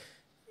income. But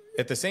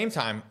at the same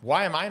time,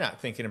 why am I not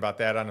thinking about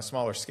that on a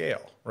smaller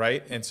scale,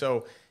 right? And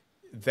so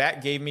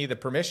that gave me the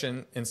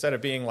permission, instead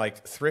of being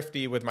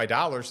thrifty with my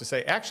dollars, to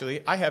say,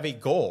 actually, I have a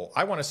goal.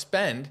 I want to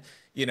spend,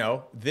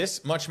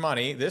 this much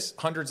money, this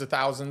hundreds of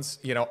thousands,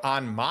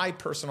 on my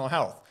personal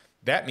health.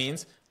 That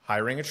means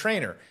hiring a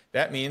trainer.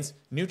 That means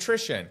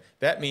nutrition.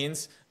 That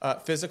means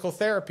physical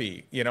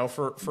therapy,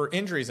 for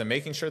injuries and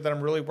making sure that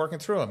I'm really working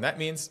through them. That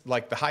means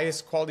the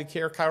highest quality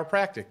care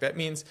chiropractic. That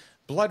means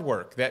blood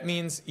work. That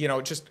means,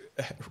 just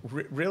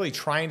really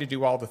trying to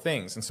do all the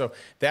things. And so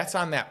that's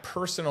on that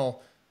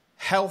personal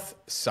health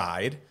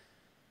side.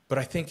 But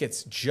I think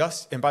it's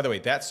just, and by the way,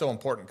 that's so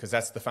important because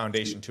that's the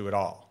foundation to it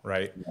all,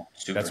 right?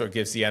 Yeah, that's what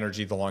gives the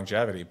energy, the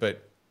longevity.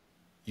 But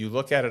you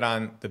look at it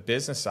on the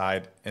business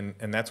side, and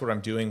that's what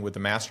I'm doing with the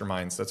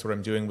masterminds. That's what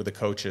I'm doing with the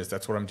coaches.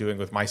 That's what I'm doing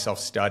with my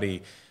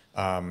self-study.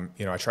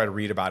 I try to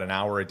read about an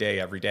hour a day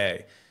every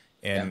day.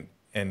 And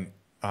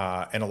a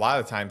lot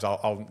of the times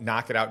I'll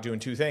knock it out doing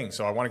two things.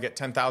 So I want to get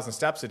 10,000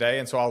 steps a day.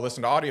 And so I'll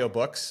listen to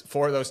audiobooks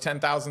for those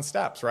 10,000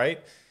 steps,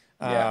 right?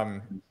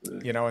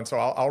 And so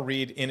I'll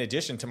read in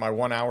addition to my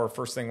 1 hour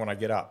first thing when I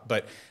get up.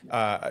 But,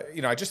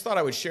 I just thought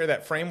I would share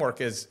that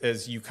framework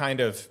as you kind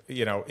of,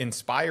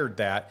 inspired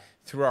that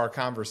through our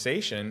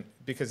conversation,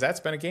 because that's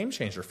been a game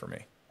changer for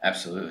me.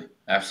 Absolutely.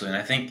 Absolutely.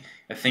 And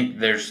I think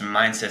there's some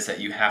mindsets that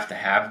you have to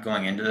have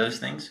going into those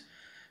things.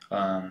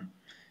 One,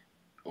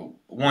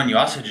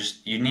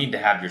 you need to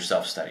have your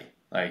self-study,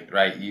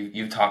 right?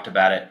 You've talked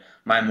about it.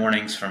 My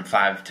mornings from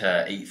 5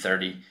 to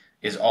 8:30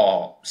 is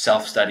all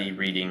self-study,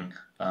 reading,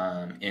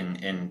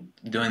 in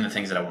doing the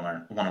things that I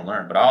want to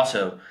learn. But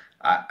also,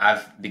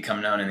 I've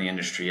become known in the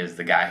industry as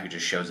the guy who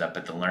just shows up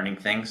at the learning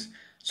things.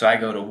 So I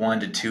go to 1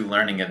 to 2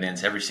 learning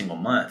events every single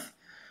month.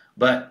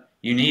 But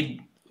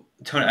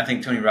I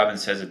think Tony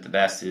Robbins says it the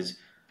best, is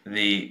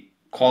the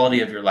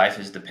quality of your life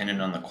is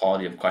dependent on the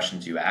quality of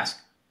questions you ask.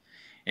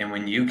 And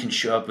when you can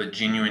show up with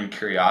genuine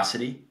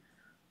curiosity,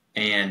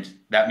 and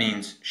that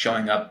means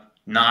showing up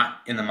not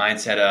in the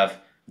mindset of,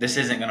 this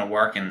isn't going to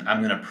work and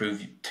I'm going to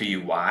prove to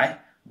you why,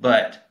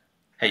 but,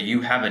 hey,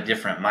 you have a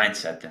different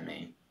mindset than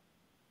me.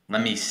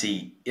 Let me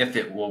see if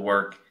it will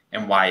work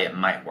and why it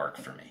might work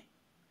for me.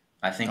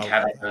 I think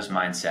having those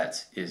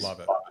mindsets is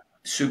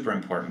super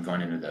important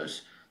going into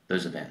those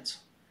events.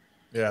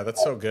 Yeah,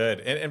 that's so good.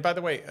 And by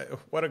the way,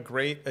 what a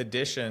great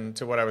addition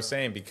to what I was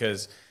saying,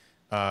 because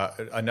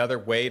another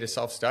way to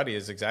self-study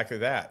is exactly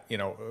that.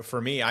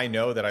 For me, I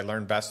know that I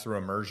learn best through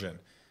immersion.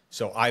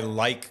 So I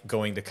like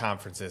going to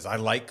conferences. I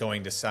like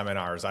going to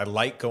seminars. I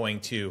like going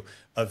to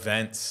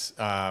events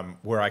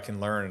where I can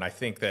learn. And I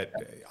think that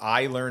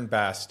I learn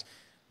best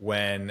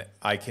when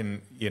I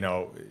can,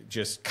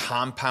 just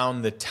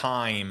compound the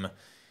time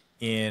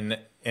in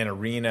an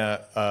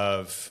arena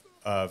of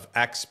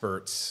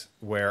experts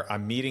where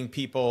I'm meeting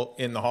people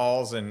in the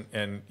halls and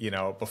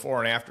before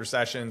and after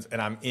sessions,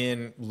 and I'm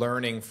in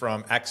learning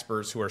from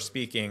experts who are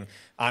speaking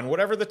on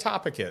whatever the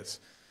topic is.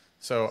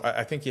 So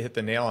I think you hit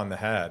the nail on the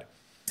head.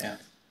 Yeah.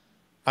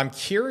 I'm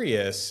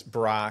curious,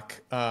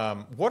 Brock,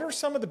 what are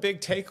some of the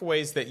big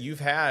takeaways that you've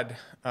had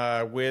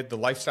with the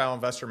Lifestyle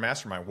Investor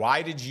Mastermind?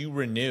 Why did you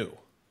renew?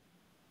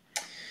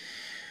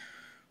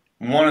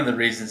 One of the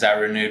reasons I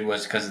renewed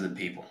was because of the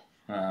people.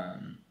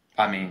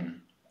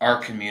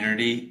 Our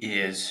community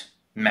is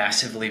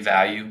massively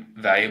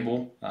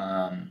valuable.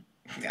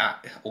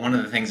 One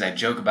of the things I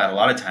joke about a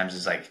lot of times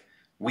is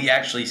we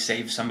actually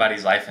saved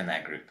somebody's life in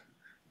that group.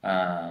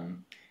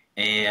 And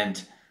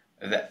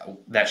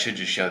that should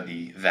just show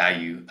the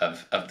value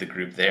of the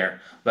group there.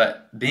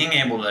 But being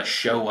able to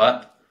show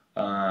up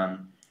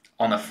on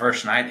the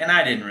first night, and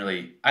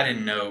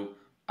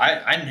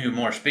I knew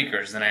more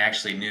speakers than I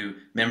actually knew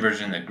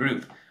members in the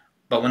group.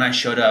 But when I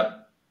showed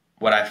up,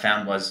 what I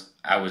found was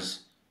I was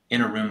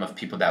in a room of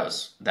people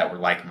that were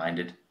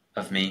like-minded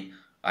of me.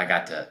 I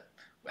got to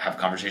have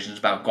conversations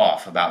about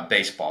golf, about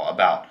baseball,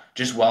 about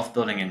just wealth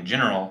building in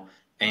general.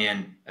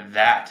 And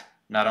that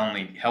not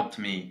only helped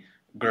me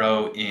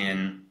grow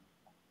in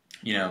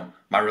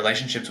my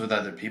relationships with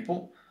other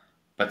people,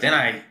 but then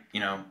I,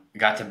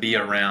 got to be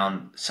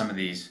around some of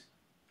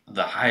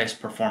the highest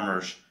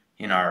performers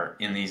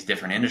in these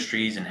different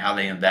industries and how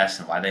they invest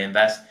and why they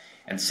invest.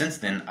 And since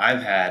then,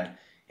 I've had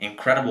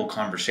incredible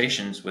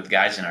conversations with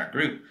guys in our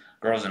group,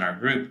 girls in our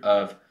group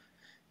of,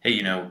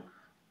 hey,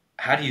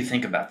 how do you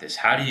think about this?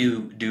 How do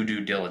you do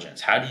due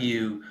diligence? How do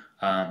you,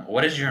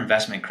 what is your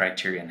investment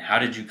criteria and how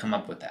did you come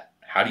up with that?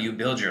 How do you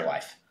build your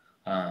life?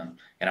 And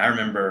I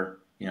remember,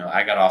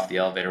 I got off the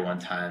elevator one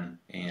time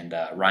and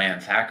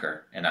Ryan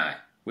Thacker and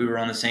we were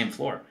on the same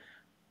floor.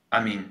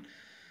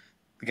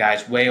 The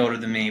guy's way older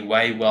than me,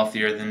 way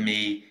wealthier than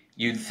me.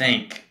 You'd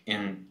think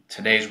in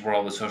today's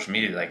world with social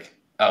media,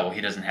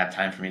 he doesn't have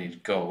time for me to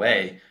go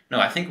away. No,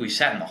 I think we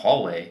sat in the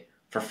hallway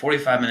for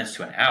 45 minutes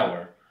to an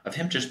hour of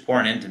him just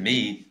pouring into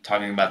me,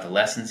 talking about the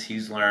lessons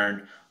he's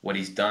learned, what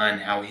he's done,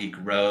 how he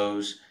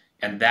grows.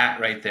 And that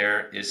right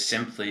there is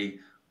simply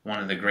one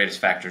of the greatest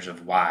factors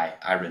of why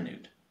I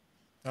renewed.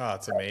 Oh,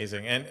 it's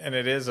amazing. And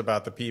it is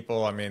about the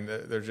people.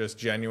 They're just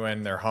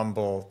genuine. They're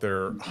humble.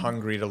 They're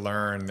hungry to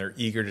learn. They're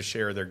eager to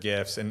share their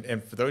gifts.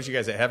 And for those of you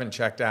guys that haven't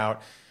checked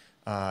out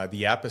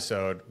the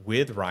episode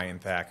with Ryan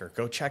Thacker,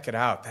 go check it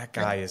out. That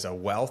guy is a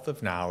wealth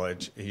of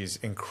knowledge. He's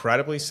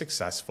incredibly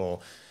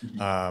successful.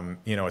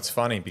 It's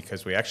funny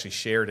because we actually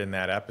shared in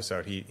that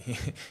episode.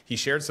 He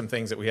shared some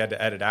things that we had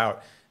to edit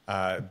out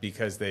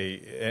because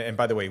and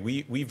by the way,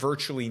 we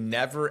virtually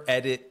never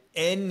edit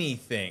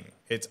anything.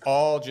 It's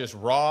all just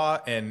raw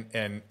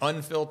and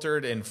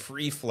unfiltered and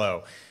free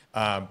flow.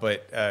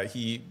 But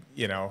he,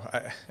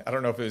 I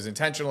don't know if it was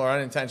intentional or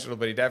unintentional,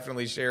 but he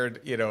definitely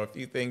shared, a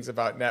few things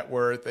about net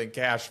worth and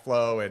cash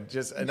flow and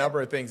just a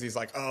number of things. He's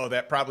like, oh,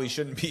 that probably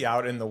shouldn't be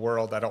out in the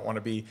world. I don't want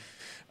to be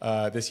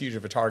this huge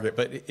of a target,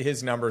 but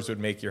his numbers would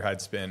make your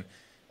head spin.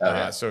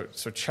 So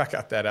check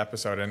out that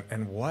episode,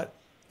 and what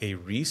a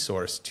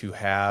resource to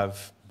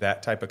have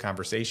that type of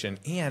conversation,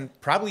 and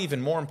probably even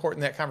more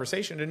important, that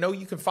conversation, to know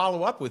you can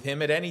follow up with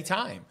him at any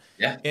time.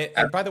 Yeah.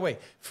 And by the way,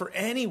 for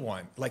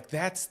anyone, like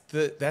that's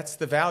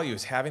the value,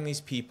 is having these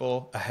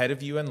people ahead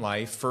of you in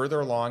life, further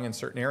along in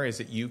certain areas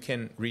that you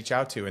can reach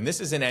out to. And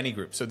this is in any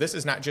group. So this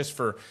is not just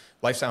for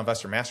Lifestyle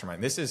Investor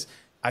Mastermind. This is,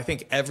 I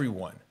think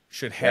everyone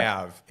should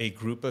have a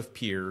group of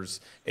peers,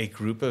 a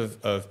group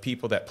of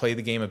people that play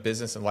the game of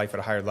business and life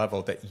at a higher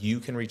level that you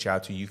can reach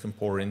out to, you can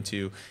pour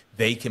into,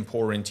 they can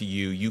pour into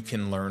you, you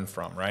can learn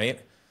from, right?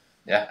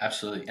 Yeah,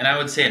 absolutely. And I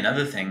would say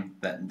another thing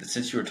that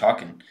since you were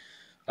talking,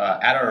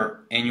 at our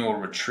annual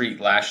retreat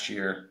last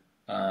year,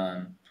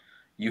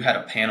 you had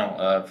a panel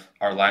of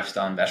our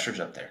lifestyle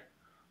investors up there.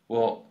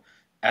 Well,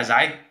 as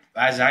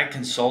I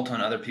consult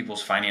on other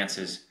people's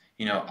finances,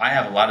 I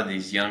have a lot of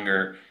these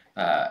younger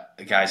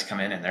guys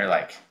come in and they're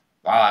like,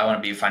 wow, I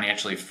want to be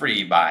financially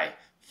free by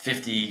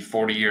 50,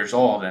 40 years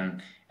old.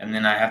 And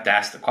then I have to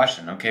ask the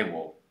question, okay,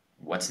 well,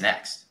 what's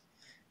next?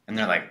 And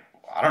they're like,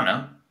 I don't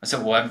know. I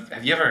said, well,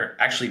 have you ever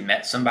actually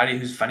met somebody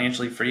who's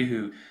financially free,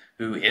 who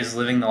is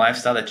living the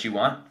lifestyle that you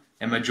want?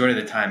 And majority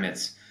of the time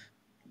it's,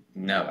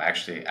 no,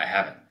 actually I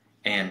haven't.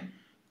 And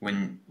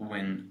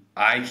when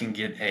I can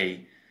get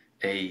a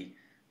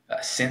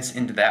sense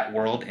into that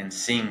world and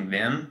seeing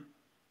them,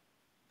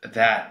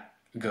 that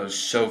goes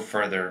so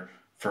further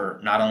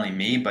for not only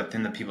me, but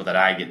then the people that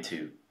I get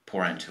to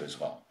pour into as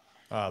well.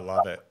 I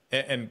love it.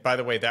 And by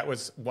the way, that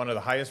was one of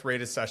the highest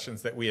rated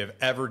sessions that we have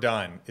ever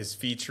done, is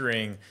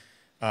featuring,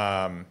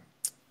 I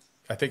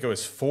think it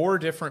was 4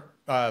 different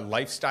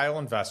lifestyle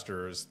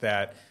investors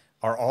that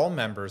are all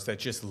members that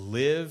just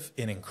live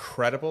an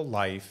incredible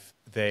life.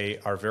 They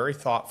are very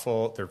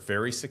thoughtful, they're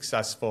very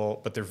successful,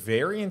 but they're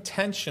very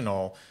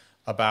intentional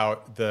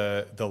about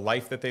the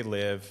life that they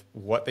live,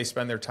 what they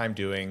spend their time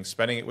doing,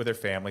 spending it with their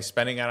family,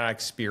 spending it on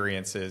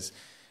experiences,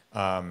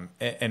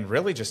 and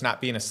really just not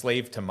being a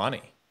slave to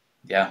money.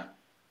 Yeah,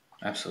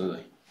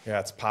 absolutely. Yeah,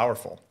 it's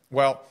powerful.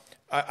 Well,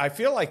 I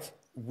feel like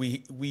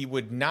we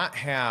would not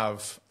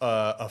have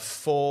a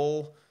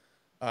full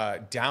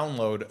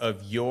download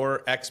of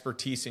your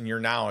expertise and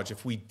your knowledge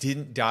if we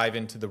didn't dive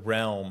into the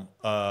realm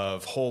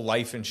of whole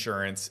life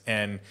insurance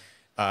and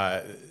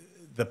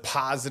the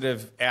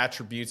positive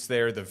attributes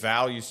there, the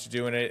values to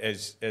doing it.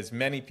 As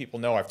many people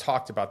know, I've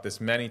talked about this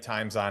many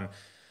times on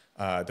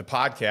the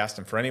podcast,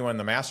 and for anyone in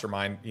the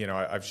mastermind,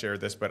 I've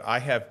shared this, but I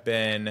have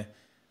been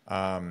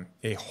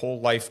a whole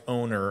life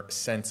owner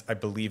since, I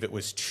believe it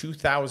was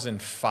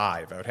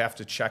 2005. I would have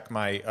to check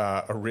my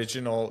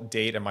original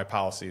date and my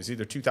policy. It was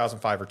either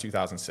 2005 or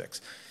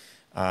 2006.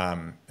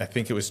 I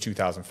think it was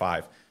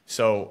 2005.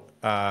 So,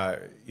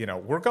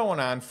 we're going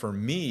on, for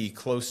me,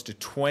 close to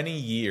 20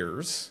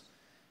 years.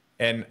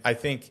 And I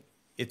think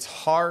it's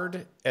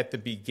hard at the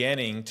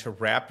beginning to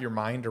wrap your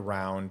mind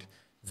around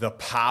the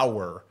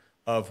power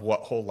of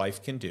what whole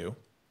life can do,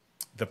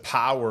 the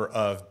power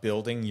of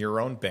building your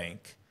own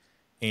bank,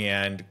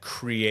 and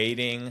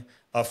creating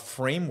a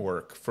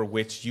framework for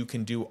which you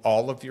can do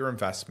all of your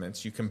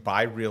investments. You can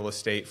buy real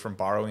estate from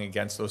borrowing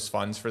against those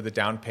funds for the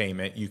down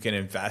payment. You can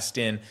invest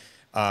in,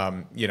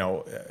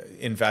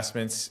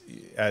 investments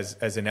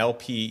as an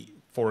LP,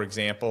 for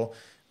example,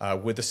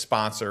 with a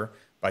sponsor,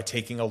 by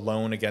taking a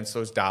loan against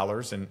those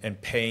dollars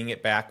and paying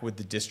it back with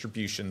the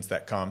distributions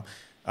that come.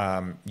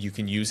 You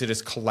can use it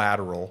as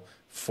collateral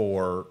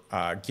for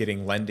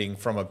getting lending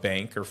from a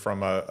bank or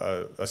from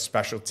a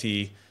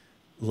specialty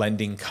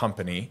lending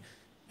company.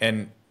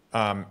 And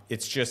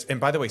it's just, and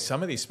by the way,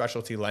 some of these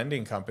specialty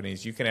lending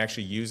companies, you can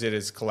actually use it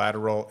as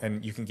collateral,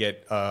 and you can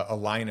get a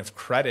line of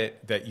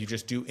credit that you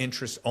just do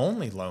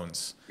interest-only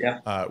loans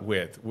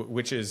with,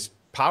 which is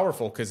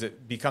powerful because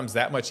it becomes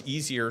that much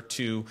easier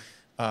to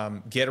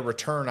get a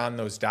return on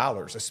those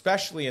dollars,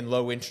 especially in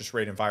low interest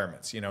rate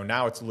environments.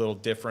 Now it's a little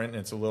different and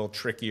it's a little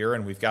trickier,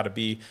 and we've got to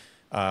be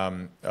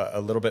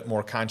a little bit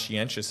more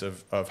conscientious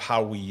of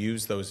how we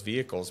use those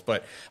vehicles.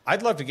 But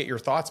I'd love to get your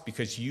thoughts,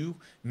 because you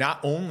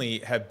not only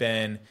have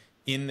been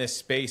in this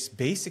space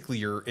basically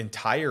your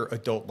entire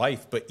adult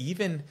life, but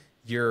even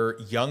your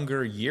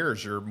younger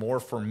years, your more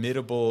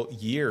formidable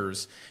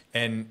years,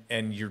 and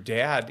your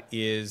dad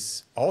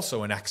is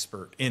also an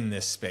expert in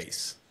this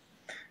space.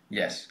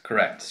 Yes,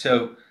 correct.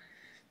 So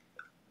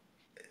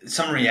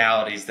some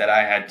realities that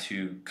I had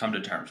to come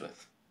to terms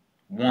with.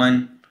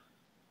 One,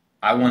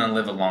 I want to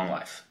live a long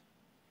life.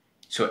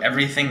 So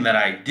everything that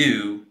I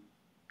do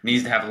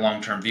needs to have a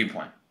long-term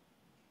viewpoint.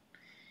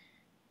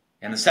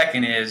 And the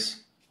second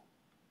is,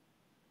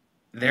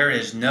 there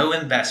is no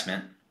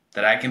investment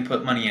that I can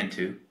put money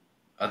into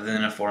other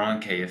than a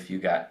 401k if you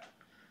got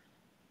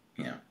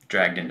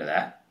dragged into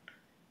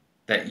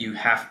that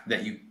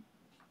you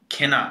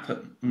cannot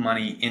put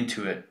money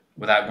into it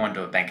without going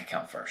to a bank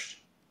account first,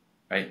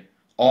 right?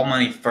 All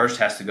money first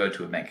has to go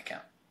to a bank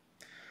account.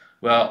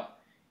 Well,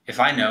 if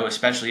I know,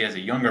 especially as a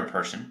younger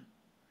person,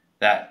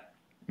 that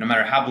no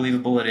matter how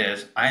believable it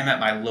is, I am at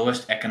my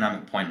lowest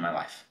economic point in my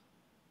life,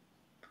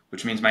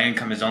 which means my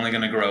income is only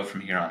going to grow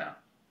from here on out.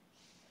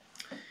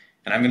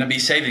 And I'm going to be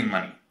saving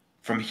money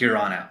from here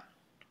on out.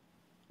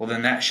 Well,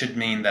 then that should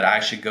mean that I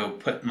should go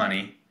put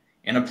money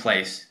in a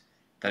place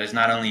that is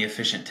not only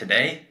efficient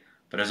today,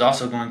 but is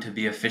also going to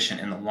be efficient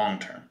in the long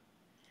term.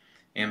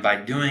 And by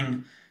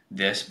doing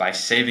this, by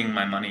saving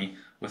my money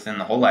within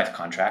the whole life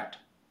contract,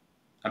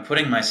 I'm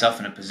putting myself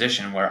in a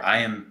position where I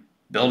am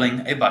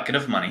building a bucket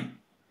of money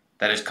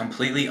that is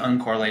completely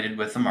uncorrelated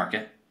with the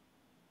market,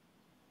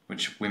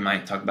 which we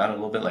might talk about a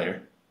little bit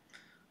later.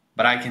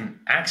 But I can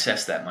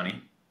access that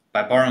money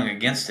by borrowing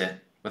against it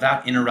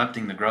without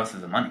interrupting the growth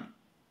of the money.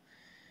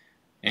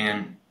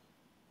 And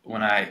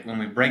when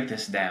we break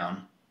this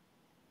down,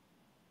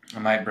 I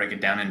might break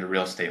it down into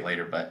real estate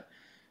later, but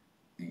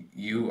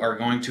you are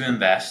going to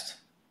invest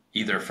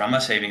either from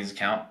a savings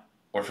account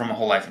or from a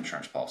whole life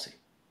insurance policy.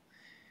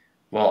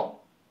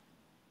 Well,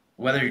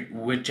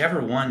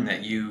 whichever one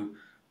that you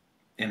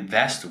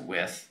invest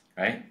with,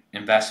 right,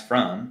 invest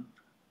from,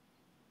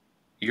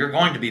 you're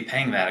going to be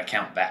paying that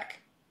account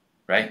back,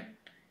 right?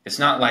 It's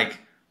not like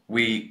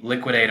we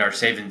liquidate our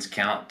savings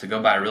account to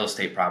go buy a real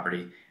estate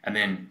property and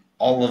then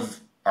all of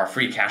our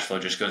free cash flow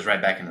just goes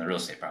right back into the real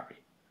estate property.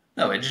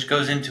 No, it just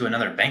goes into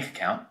another bank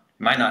account.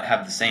 It might not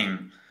have the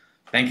same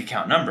bank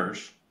account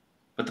numbers,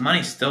 but the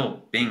money's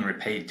still being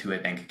repaid to a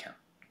bank account.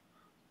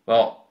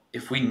 Well,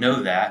 if we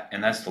know that,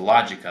 and that's the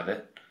logic of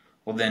it,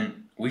 well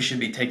then we should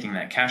be taking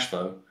that cash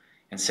flow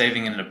and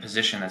saving it in a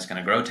position that's going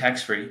to grow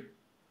tax-free,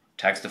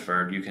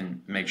 tax-deferred. You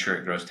can make sure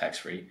it grows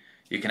tax-free.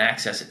 You can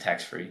access it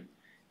tax-free.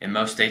 In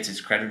most states,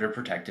 it's creditor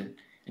protected.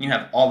 And you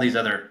have all these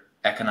other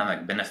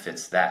economic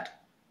benefits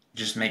that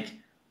just make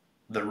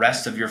the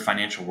rest of your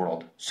financial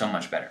world so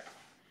much better.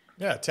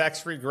 Yeah,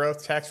 tax-free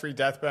growth, tax-free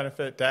death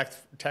benefit,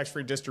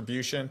 tax-free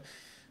distribution,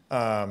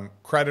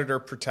 creditor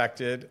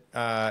protected,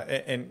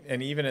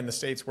 and even in the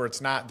states where it's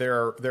not,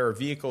 there are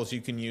vehicles you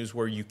can use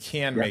where you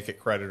can make it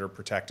creditor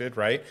protected,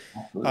 right?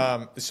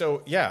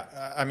 So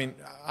yeah, I mean,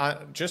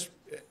 just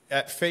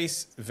at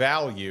face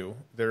value,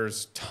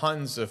 there's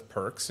tons of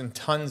perks and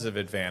tons of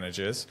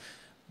advantages,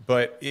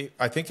 but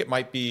I think it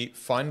might be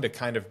fun to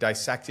kind of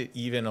dissect it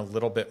even a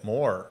little bit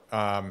more.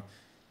 I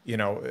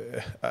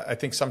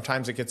think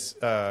sometimes it gets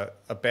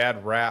a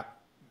bad rap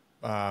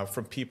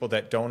from people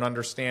that don't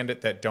understand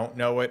it, that don't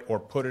know it, or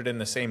put it in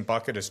the same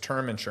bucket as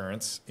term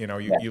insurance.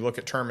 You look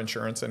at term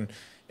insurance, and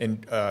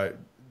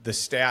the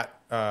stat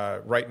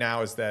right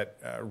now is that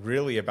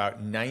really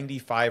about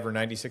 95 or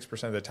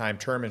 96% of the time,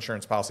 term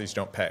insurance policies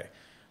don't pay,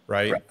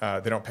 right?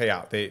 They don't pay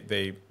out.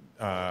 They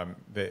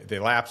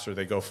lapse or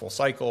they go full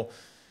cycle.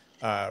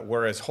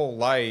 Whereas whole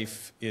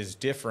life is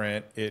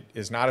different. It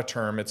is not a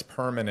term, it's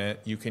permanent.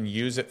 You can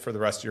use it for the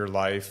rest of your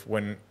life.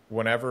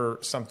 Whenever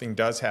something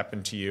does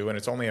happen to you, and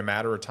it's only a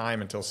matter of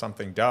time until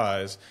something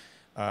does,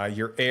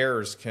 your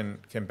heirs can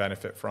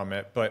benefit from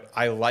it. But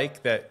I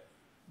like that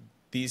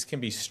these can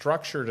be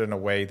structured in a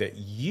way that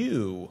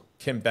you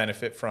can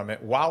benefit from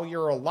it while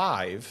you're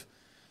alive,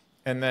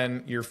 and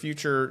then your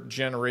future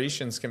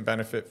generations can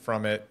benefit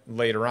from it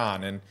later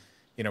on. And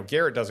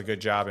Garrett does a good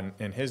job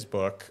in his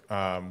book,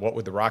 What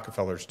Would the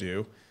Rockefellers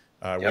Do,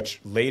 which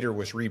later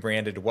was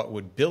rebranded to What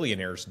Would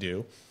Billionaires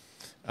Do,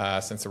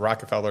 since the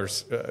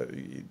Rockefellers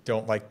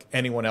don't like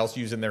anyone else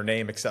using their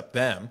name except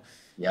them.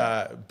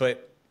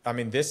 But I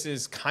mean, this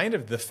is kind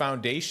of the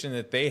foundation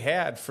that they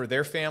had for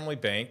their family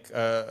bank,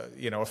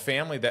 a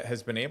family that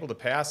has been able to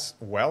pass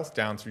wealth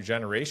down through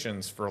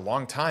generations for a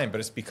long time, but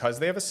it's because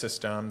they have a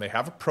system, they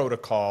have a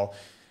protocol,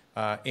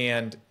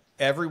 and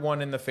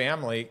everyone in the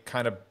family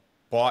kind of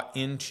bought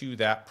into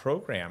that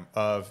program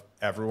of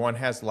everyone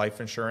has life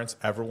insurance,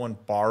 everyone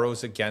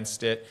borrows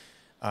against it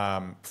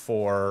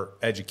for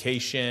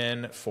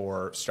education,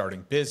 for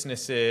starting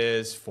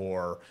businesses,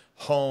 for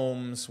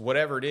homes,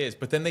 whatever it is.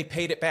 But then they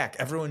paid it back.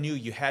 Everyone knew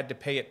you had to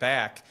pay it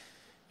back.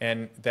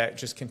 And that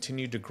just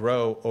continued to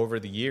grow over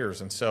the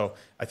years. And so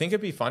I think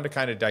it'd be fun to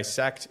kind of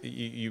dissect.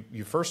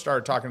 You first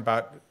started talking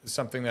about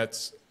something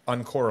that's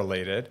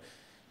uncorrelated.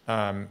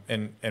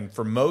 And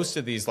for most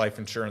of these life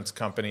insurance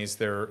companies,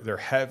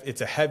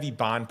 it's a heavy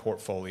bond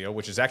portfolio,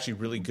 which is actually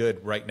really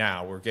good right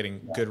now. We're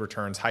getting good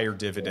returns, higher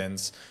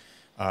dividends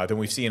than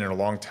we've seen in a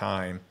long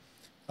time.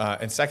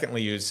 And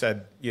secondly, you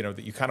said that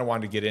you kind of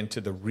wanted to get into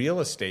the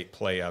real estate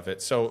play of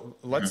it. So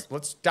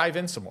let's dive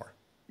in some more.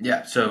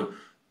 Yeah. So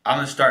I'm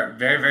going to start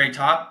very, very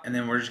top, and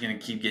then we're just going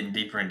to keep getting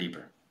deeper and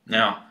deeper.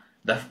 Now,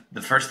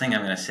 the first thing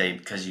I'm going to say,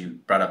 because you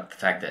brought up the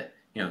fact that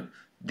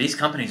these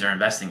companies are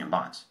investing in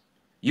bonds.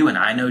 You and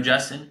I know,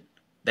 Justin,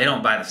 they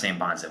don't buy the same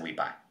bonds that we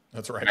buy.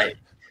 That's right.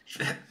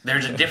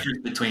 There's a difference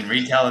between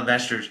retail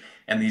investors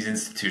and these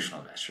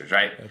institutional investors,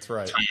 right? That's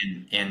right.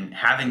 And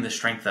having the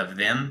strength of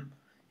them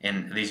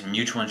and these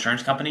mutual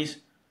insurance companies,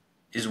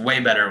 is way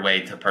better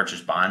way to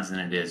purchase bonds than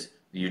it is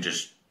you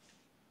just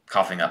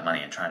coughing up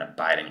money and trying to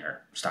buy it in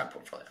your stock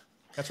portfolio.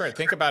 That's right.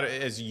 Think about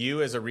it as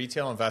you as a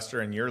retail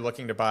investor and you're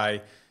looking to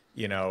buy,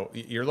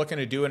 you're looking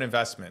to do an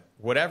investment,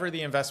 whatever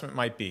the investment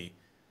might be,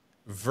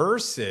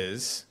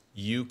 versus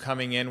you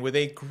coming in with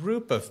a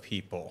group of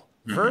people,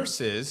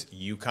 versus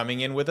you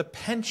coming in with a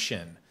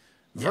pension,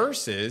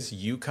 versus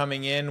you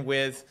coming in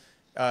with,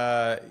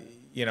 a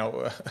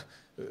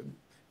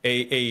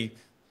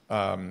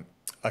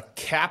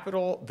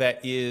capital that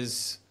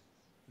is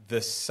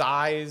the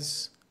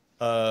size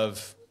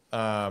of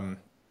some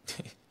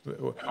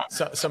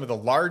of the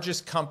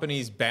largest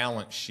companies'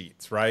 balance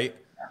sheets, right?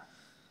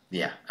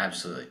 Yeah,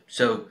 absolutely.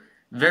 So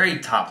very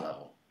top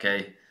level,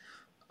 okay?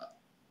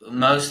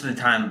 Most of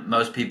the time,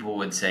 most people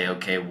would say,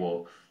 okay,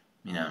 well,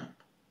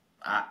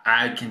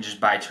 I can just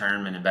buy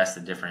term and invest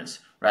the difference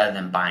rather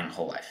than buying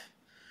whole life.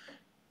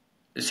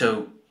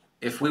 So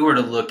if we were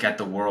to look at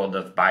the world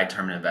of buy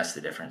term and invest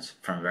the difference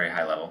from a very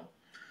high level,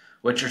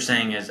 what you're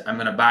saying is I'm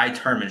going to buy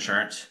term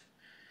insurance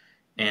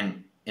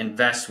and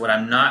invest what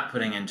I'm not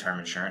putting in term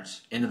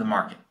insurance into the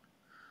market.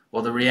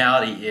 Well, the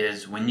reality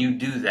is when you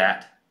do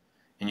that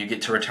and you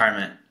get to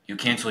retirement, you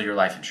cancel your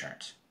life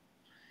insurance.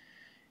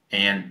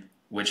 And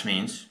which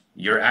means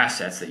your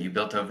assets that you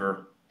built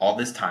over all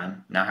this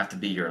time now have to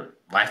be your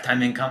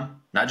lifetime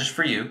income, not just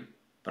for you,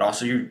 but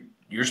also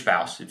your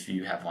spouse if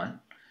you have one.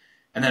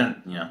 And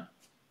then,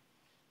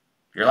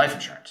 your life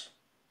insurance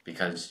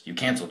because you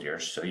canceled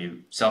yours. So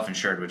you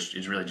self-insured, which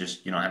is really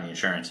just you don't have any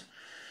insurance.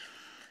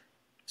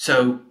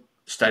 So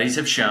studies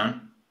have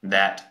shown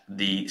that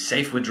the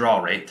safe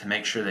withdrawal rate to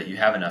make sure that you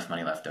have enough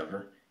money left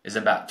over is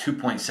about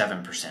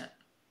 2.7%.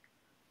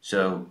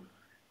 So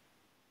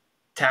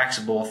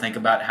taxable, think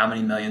about how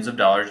many millions of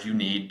dollars you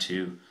need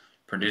to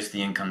produce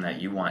the income that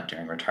you want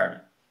during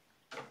retirement.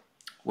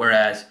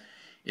 Whereas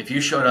if you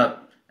showed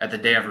up at the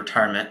day of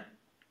retirement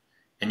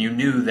and you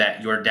knew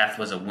that your death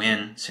was a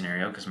win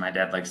scenario, because my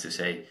dad likes to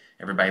say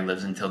everybody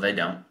lives until they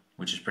don't,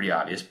 which is pretty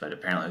obvious, but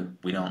apparently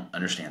we don't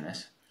understand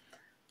this.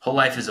 Whole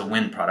life is a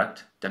win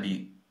product,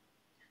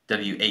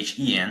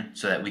 W-H-E-N,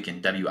 so that we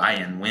can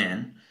W-I-N,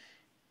 win,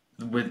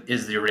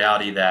 is the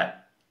reality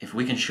that if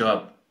we can show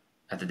up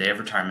at the day of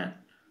retirement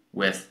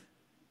with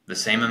the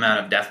same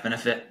amount of death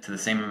benefit to the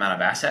same amount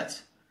of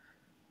assets,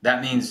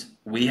 that means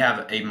we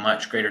have a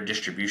much greater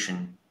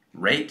distribution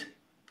rate,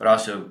 but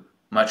also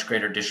much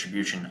greater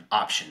distribution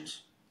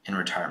options in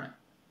retirement.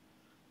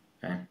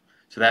 Okay,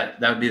 so that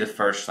would be the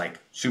first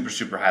super,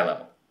 super high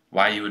level,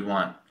 why you would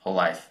want whole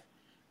life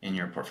in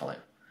your portfolio.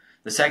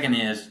 The second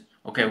is,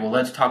 okay, well,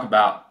 let's talk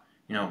about,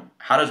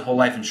 how does whole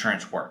life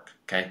insurance work?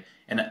 Okay,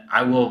 and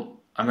I'm going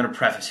to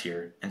preface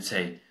here and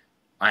say,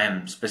 I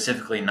am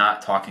specifically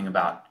not talking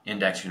about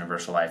index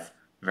universal life,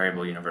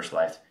 variable universal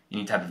life,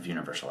 any type of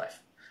universal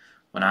life.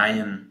 When I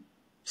am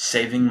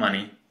saving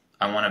money,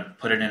 I want to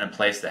put it in a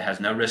place that has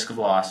no risk of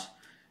loss.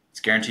 It's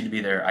guaranteed to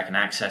be there. I can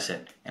access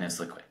it, and it's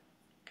liquid.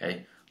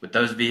 Okay. With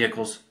those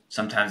vehicles,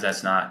 sometimes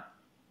that's not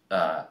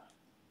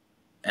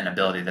an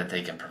ability that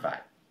they can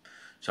provide.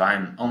 So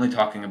I'm only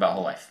talking about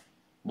whole life.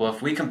 Well,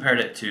 if we compared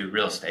it to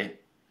real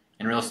estate,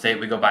 in real estate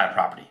we go buy a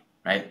property,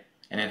 right?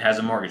 And it has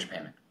a mortgage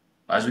payment.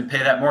 Well, as we pay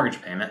that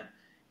mortgage payment,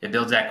 it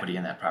builds equity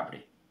in that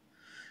property.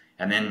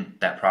 And then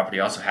that property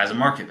also has a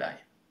market value.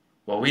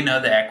 Well, we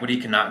know the equity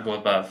cannot go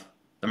above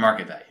the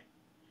market value.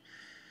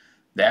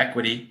 The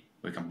equity,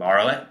 we can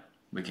borrow it,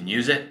 we can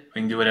use it, we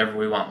can do whatever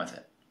we want with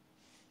it.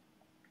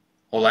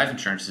 Whole life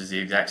insurance is the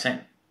exact same.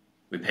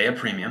 We pay a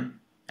premium.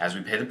 As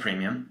we pay the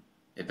premium,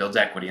 it builds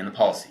equity in the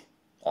policy,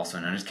 also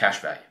known as cash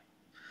value.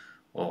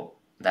 Well,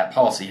 that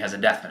policy has a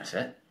death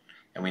benefit,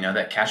 and we know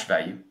that cash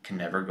value can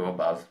never go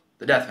above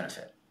the death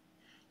benefit.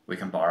 We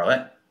can borrow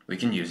it, we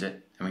can use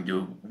it, and we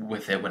do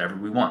with it whatever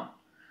we want.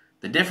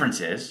 The difference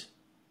is,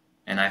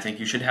 and I think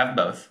you should have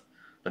both,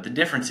 but the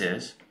difference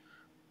is,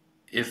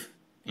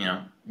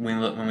 when we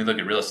look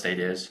at real estate,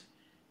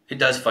 it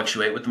does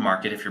fluctuate with the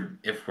market.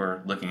 If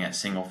we're looking at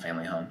single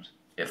family homes,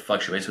 it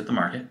fluctuates with the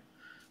market.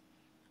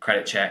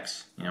 Credit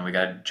checks, we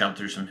got to jump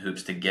through some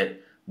hoops to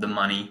get the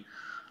money.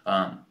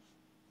 I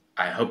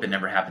hope it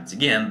never happens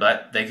again,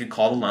 but they could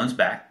call the loans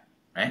back,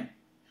 right?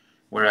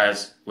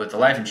 Whereas with the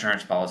life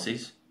insurance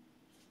policies,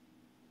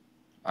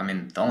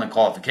 the only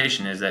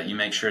qualification is that you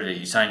make sure that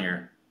you sign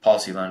your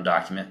policy loan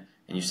document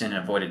and you send an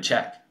avoided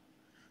check.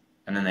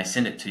 And then they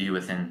send it to you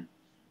within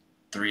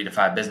 3 to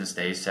 5 business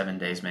days, 7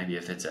 days maybe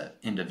if it's an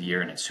end of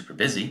year and it's super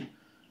busy,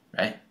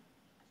 right?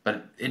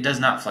 But it does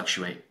not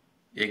fluctuate.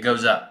 It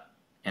goes up,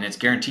 and it's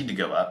guaranteed to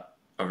go up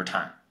over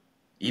time,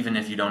 even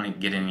if you don't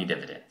get any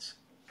dividends.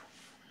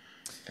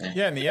 Okay?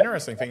 Yeah, and the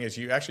interesting thing is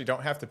you actually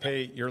don't have to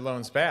pay your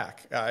loans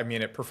back.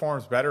 It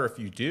performs better if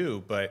you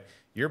do, but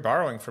you're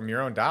borrowing from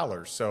your own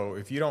dollars. So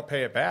if you don't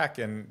pay it back,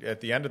 and at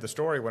the end of the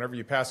story, whenever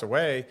you pass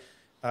away,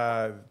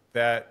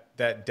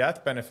 that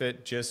death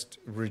benefit just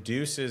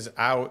reduces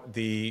out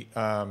the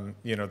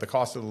the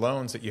cost of the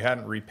loans that you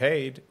hadn't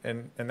repaid,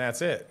 and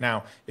that's it.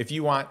 Now, if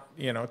you want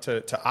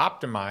to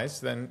optimize,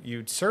 then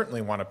you'd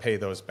certainly want to pay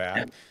those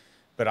back.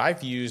 but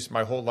I've used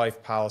my whole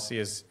life policy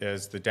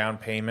as the down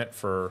payment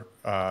for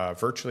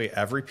virtually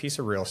every piece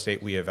of real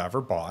estate we have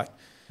ever bought.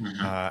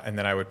 And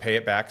then I would pay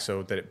it back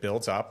so that it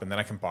builds up, and then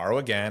I can borrow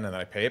again, and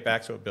then I pay it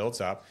back so it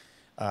builds up.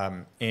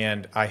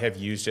 And I have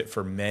used it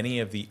for many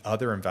of the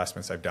other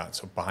investments I've done.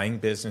 So buying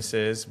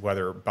businesses,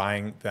 whether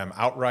buying them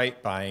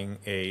outright, buying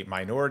a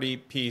minority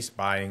piece,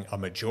 buying a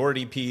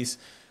majority piece,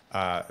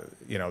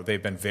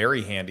 they've been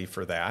very handy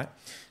for that.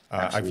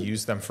 I've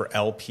used them for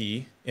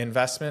LP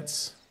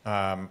investments.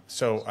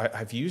 So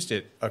I've used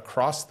it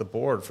across the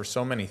board for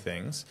so many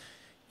things.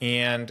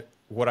 And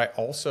what I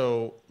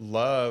also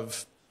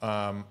love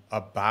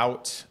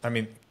about, I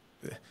mean,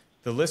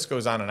 the list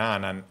goes on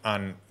and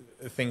on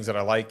things that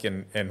I like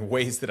and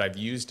ways that I've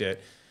used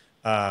it.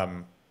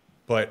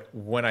 But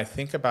when I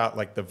think about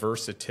like the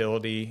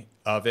versatility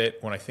of it,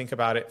 when I think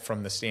about it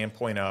from the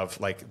standpoint of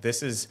like,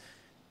 this is,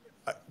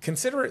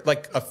 consider it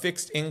like a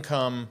fixed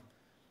income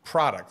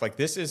product. Like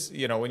this is,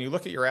 when you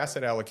look at your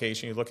asset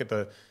allocation, you look at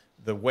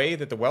the way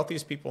that the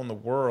wealthiest people in the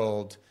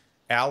world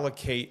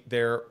allocate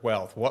their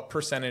wealth, what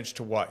percentage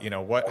to what,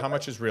 how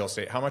much is real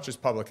estate, how much is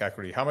public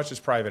equity, how much is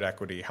private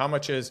equity, how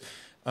much is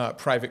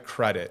private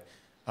credit,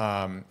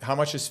 how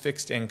much is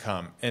fixed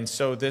income. And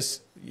so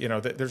this,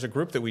 there's a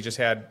group that we just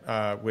had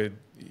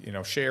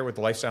share with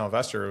the Lifestyle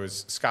Investor. It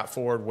was Scott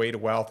Ford, Way to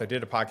Wealth. I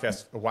did a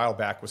podcast a while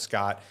back with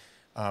Scott,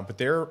 but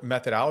their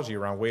methodology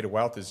around Way to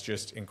Wealth is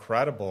just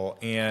incredible.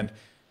 And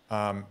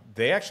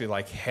they actually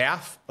like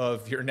half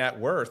of your net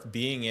worth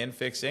being in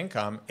fixed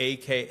income,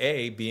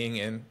 AKA being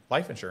in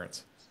life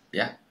insurance.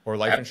 Yeah. Or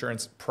life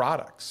insurance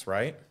products,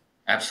 right?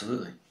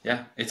 Absolutely.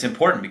 Yeah. It's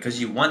important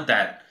because you want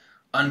that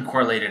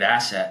uncorrelated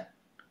asset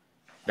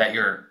that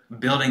you're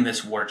building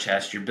this war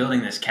chest, you're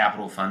building this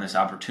capital fund, this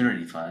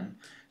opportunity fund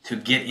to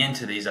get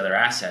into these other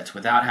assets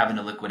without having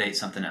to liquidate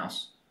something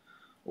else.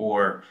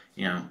 Or,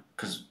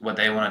 because what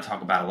they want to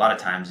talk about a lot of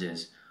times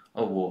is,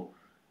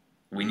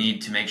 we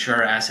need to make sure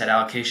our asset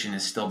allocation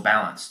is still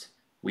balanced.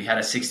 We had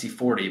a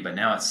 60-40, but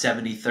now it's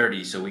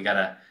 70-30, so we got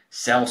to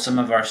sell some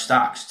of our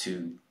stocks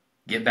to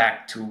get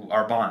back to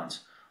our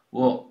bonds.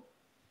 Well,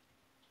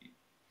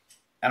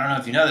 I don't know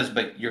if you know this,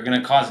 but you're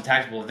going to cause a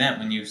taxable event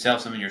when you sell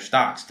some of your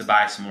stocks to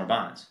buy some more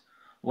bonds.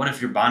 What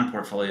if your bond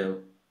portfolio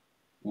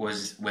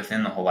was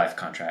within the whole life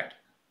contract,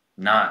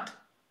 not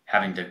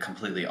having to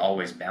completely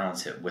always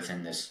balance it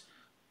within this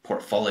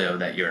portfolio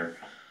that your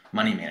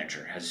money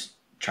manager has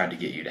tried to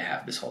get you to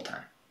have this whole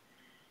time?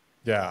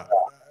 Yeah,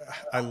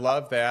 I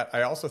love that.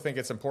 I also think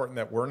it's important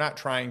that we're not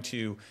trying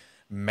to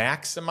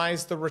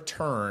maximize the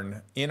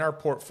return in our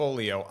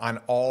portfolio on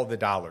all the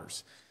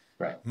dollars.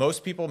 Right.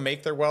 Most people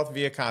make their wealth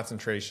via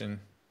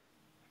concentration,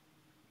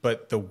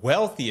 but the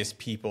wealthiest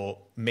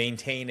people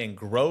maintain and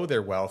grow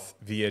their wealth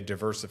via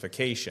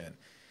diversification.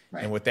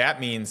 Right. And what that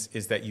means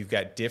is that you've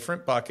got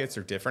different buckets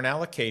or different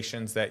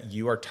allocations that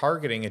you are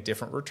targeting a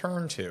different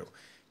return to.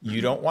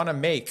 You don't want to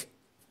make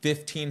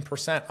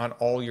 15% on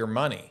all your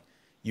money.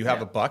 You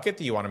have a bucket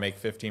that you want to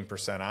make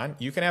 15% on.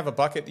 You can have a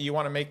bucket that you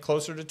want to make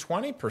closer to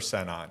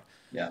 20% on.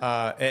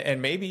 Yeah.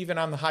 And maybe even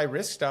on the high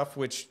risk stuff,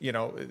 which,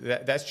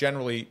 that's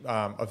generally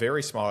a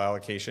very small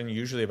allocation,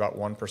 usually about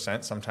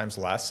 1%, sometimes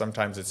less.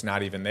 Sometimes it's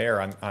not even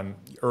there on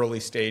early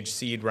stage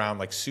seed round,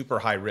 like super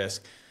high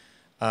risk.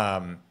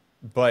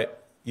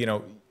 But,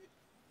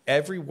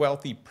 every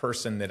wealthy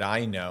person that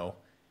I know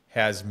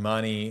has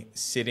money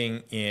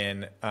sitting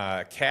in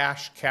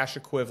cash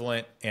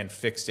equivalent, and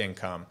fixed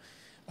income.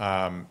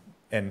 And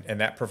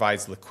that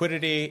provides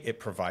liquidity. It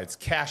provides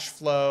cash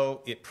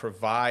flow. It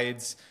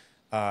provides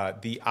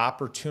the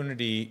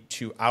opportunity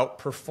to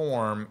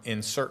outperform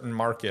in certain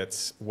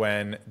markets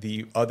when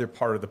the other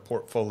part of the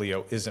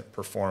portfolio isn't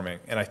performing.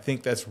 And I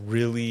think that's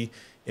really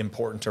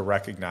important to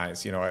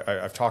recognize.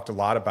 I've talked a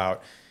lot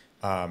about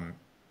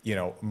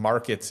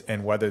markets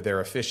and whether they're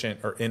efficient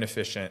or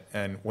inefficient.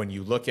 And when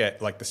you look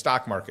at like the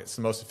stock market, it's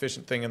the most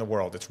efficient thing in the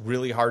world. It's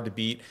really hard to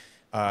beat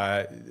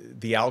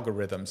the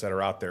algorithms that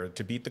are out there,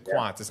 to beat the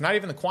quants. It's not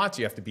even the quants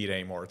you have to beat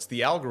anymore. It's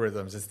the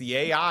algorithms. It's the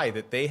AI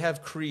that they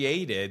have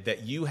created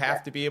that you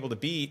have to be able to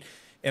beat.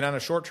 And on a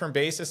short-term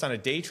basis, on a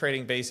day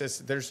trading basis,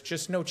 there's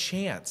just no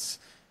chance.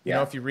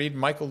 If you read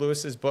Michael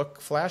Lewis's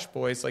book, Flash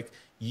Boys, like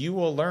you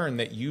will learn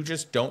that you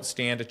just don't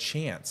stand a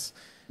chance.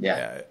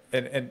 Yeah.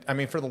 And I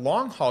mean, for the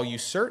long haul, you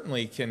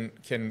certainly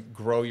can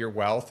grow your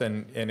wealth.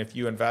 And if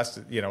you invest,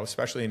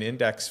 especially in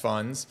index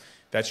funds,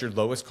 that's your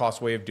lowest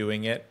cost way of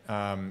doing it.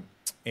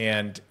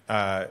 And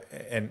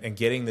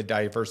getting the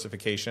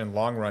diversification in the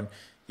long run,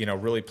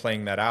 really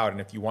playing that out. And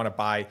if you want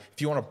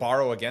to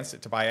borrow against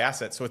it to buy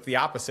assets, so it's the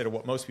opposite of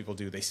what most people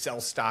do. They sell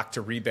stock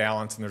to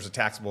rebalance and there's a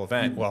taxable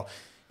event. Mm-hmm. Well,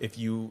 if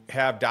you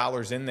have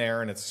dollars in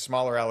there and it's a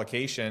smaller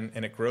allocation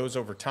and it grows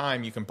over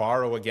time, you can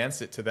borrow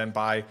against it to then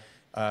buy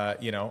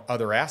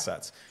other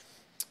assets.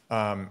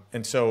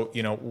 And so,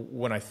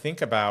 when I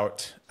think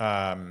about,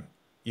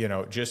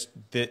 just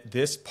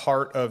this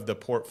part of the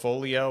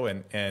portfolio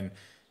and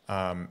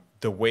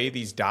the way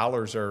these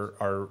dollars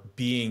are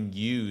being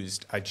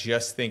used, I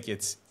just think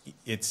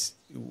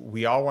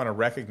we all want to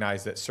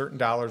recognize that certain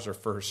dollars are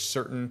for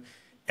certain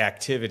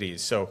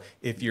activities. So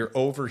if you're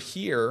over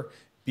here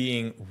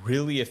being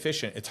really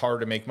efficient, it's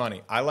harder to make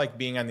money. I like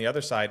being on the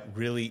other side,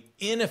 really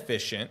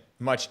inefficient,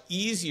 much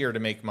easier to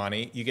make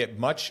money. You get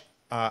much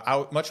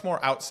more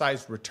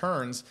outsized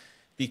returns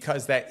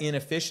because that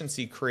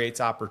inefficiency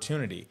creates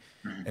opportunity.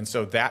 And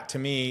so that, to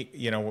me,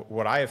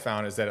 what I have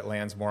found is that it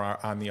lands more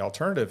on the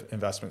alternative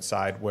investment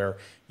side, where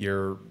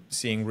you're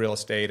seeing real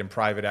estate and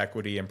private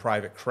equity and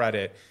private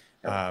credit.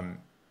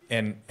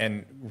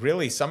 And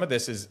really some of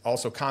this is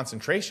also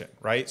concentration,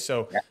 right?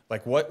 So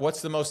like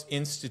what's the most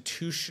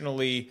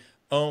institutionally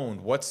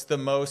owned? What's the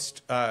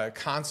most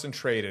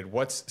concentrated?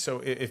 So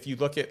if you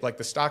look at like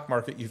the stock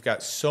market, you've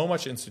got so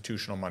much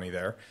institutional money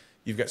there.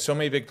 You've got so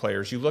many big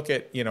players. You look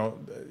at,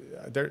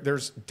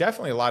 there's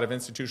definitely a lot of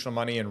institutional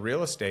money in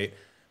real estate,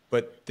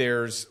 but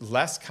there's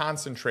less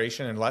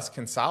concentration and less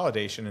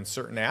consolidation in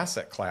certain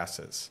asset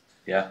classes.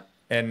 Yeah.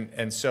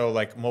 And so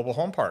like mobile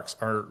home parks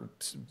are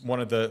one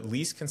of the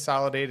least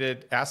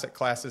consolidated asset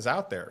classes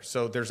out there.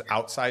 So there's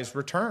outsized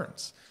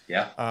returns.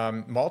 Yeah.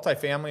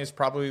 Multifamily is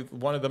probably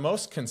one of the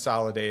most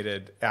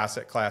consolidated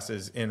asset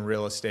classes in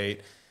real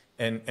estate.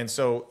 And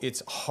so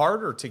it's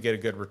harder to get a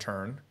good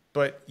return,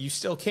 but you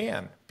still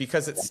can,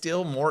 because it's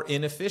still more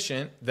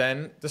inefficient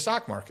than the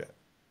stock market.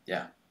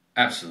 Yeah,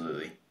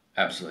 absolutely.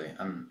 Absolutely.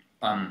 I'm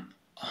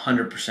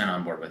 100%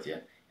 on board with you.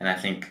 And I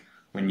think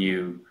when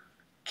you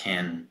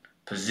can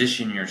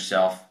position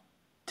yourself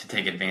to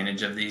take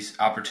advantage of these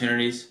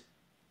opportunities,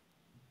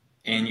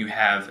 and you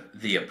have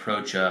the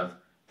approach of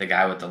the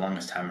guy with the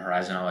longest time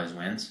horizon always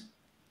wins,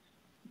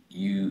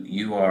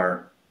 you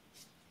are,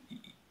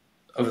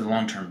 over the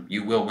long term,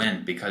 you will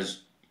win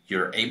because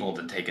you're able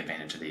to take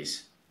advantage of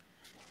these.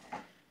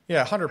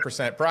 Yeah,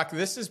 100%. Brock,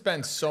 this has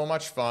been so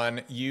much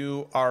fun.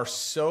 You are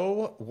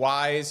so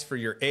wise for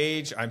your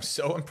age. I'm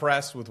so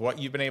impressed with what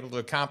you've been able to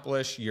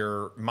accomplish,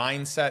 your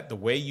mindset, the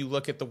way you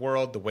look at the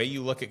world, the way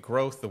you look at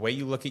growth, the way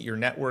you look at your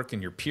network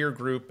and your peer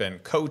group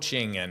and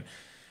coaching, and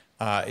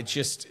it's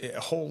just a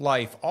whole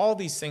life, all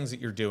these things that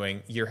you're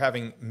doing. You're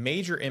having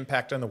major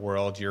impact on the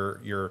world.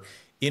 You're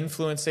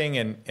influencing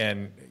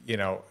and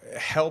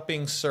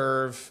helping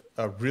serve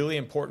a really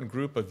important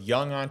group of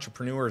young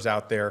entrepreneurs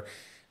out there.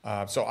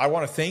 So I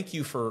want to thank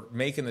you for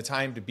making the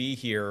time to be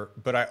here,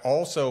 but I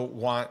also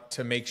want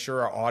to make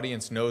sure our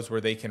audience knows where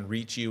they can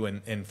reach you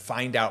and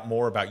find out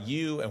more about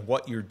you and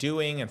what you're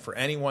doing, and for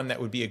anyone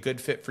that would be a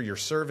good fit for your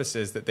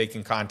services, that they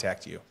can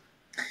contact you.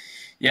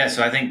 Yeah,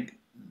 so I think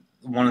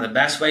one of the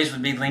best ways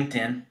would be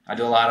LinkedIn. I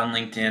do a lot on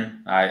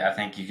LinkedIn. I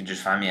think you can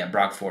just find me at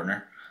Brock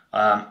Fortner.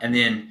 And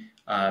then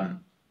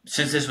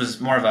since this was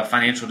more of a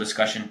financial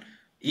discussion,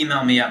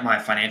 email me at my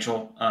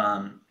financial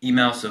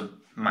email so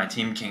my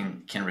team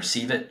can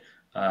receive it,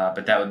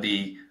 but that would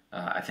be,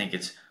 I think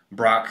it's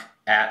Brock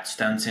at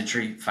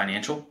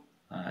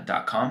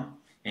StoneCenturyFinancial.com.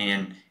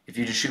 And if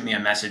you just shoot me a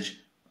message,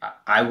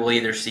 I will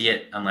either see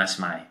it unless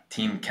my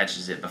team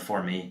catches it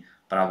before me,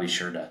 but I'll be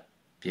sure to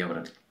be able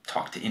to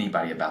talk to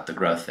anybody about the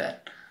growth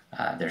that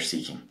they're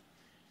seeking.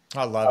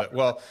 I love it.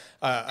 Well,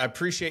 I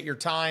appreciate your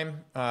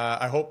time.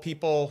 I hope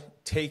people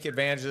take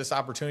advantage of this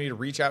opportunity to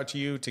reach out to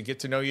you, to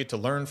get to know you, to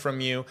learn from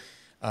you.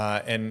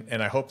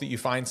 And I hope that you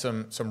find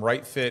some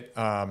right fit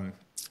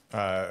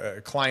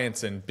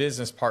clients and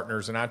business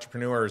partners and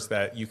entrepreneurs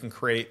that you can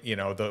create,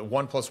 the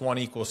 1 +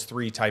 1 =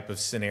 3 type of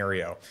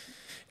scenario.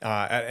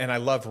 And I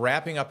love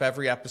wrapping up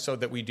every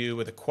episode that we do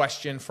with a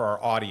question for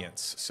our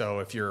audience. So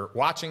if you're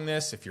watching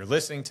this, if you're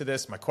listening to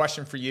this, my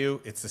question for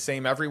you, it's the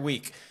same every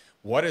week.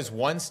 What is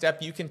one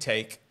step you can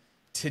take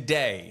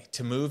today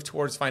to move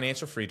towards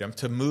financial freedom,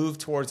 to move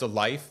towards a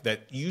life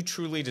that you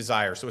truly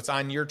desire? So it's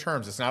on your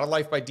terms. It's not a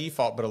life by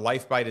default, but a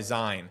life by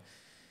design.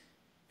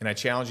 And I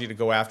challenge you to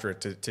go after it,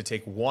 to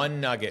take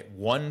one nugget,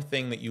 one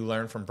thing that you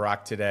learned from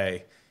Brock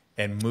today,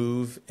 and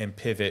move and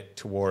pivot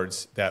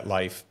towards that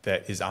life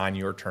that is on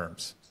your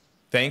terms.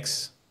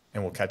 Thanks,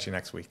 and we'll catch you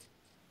next week.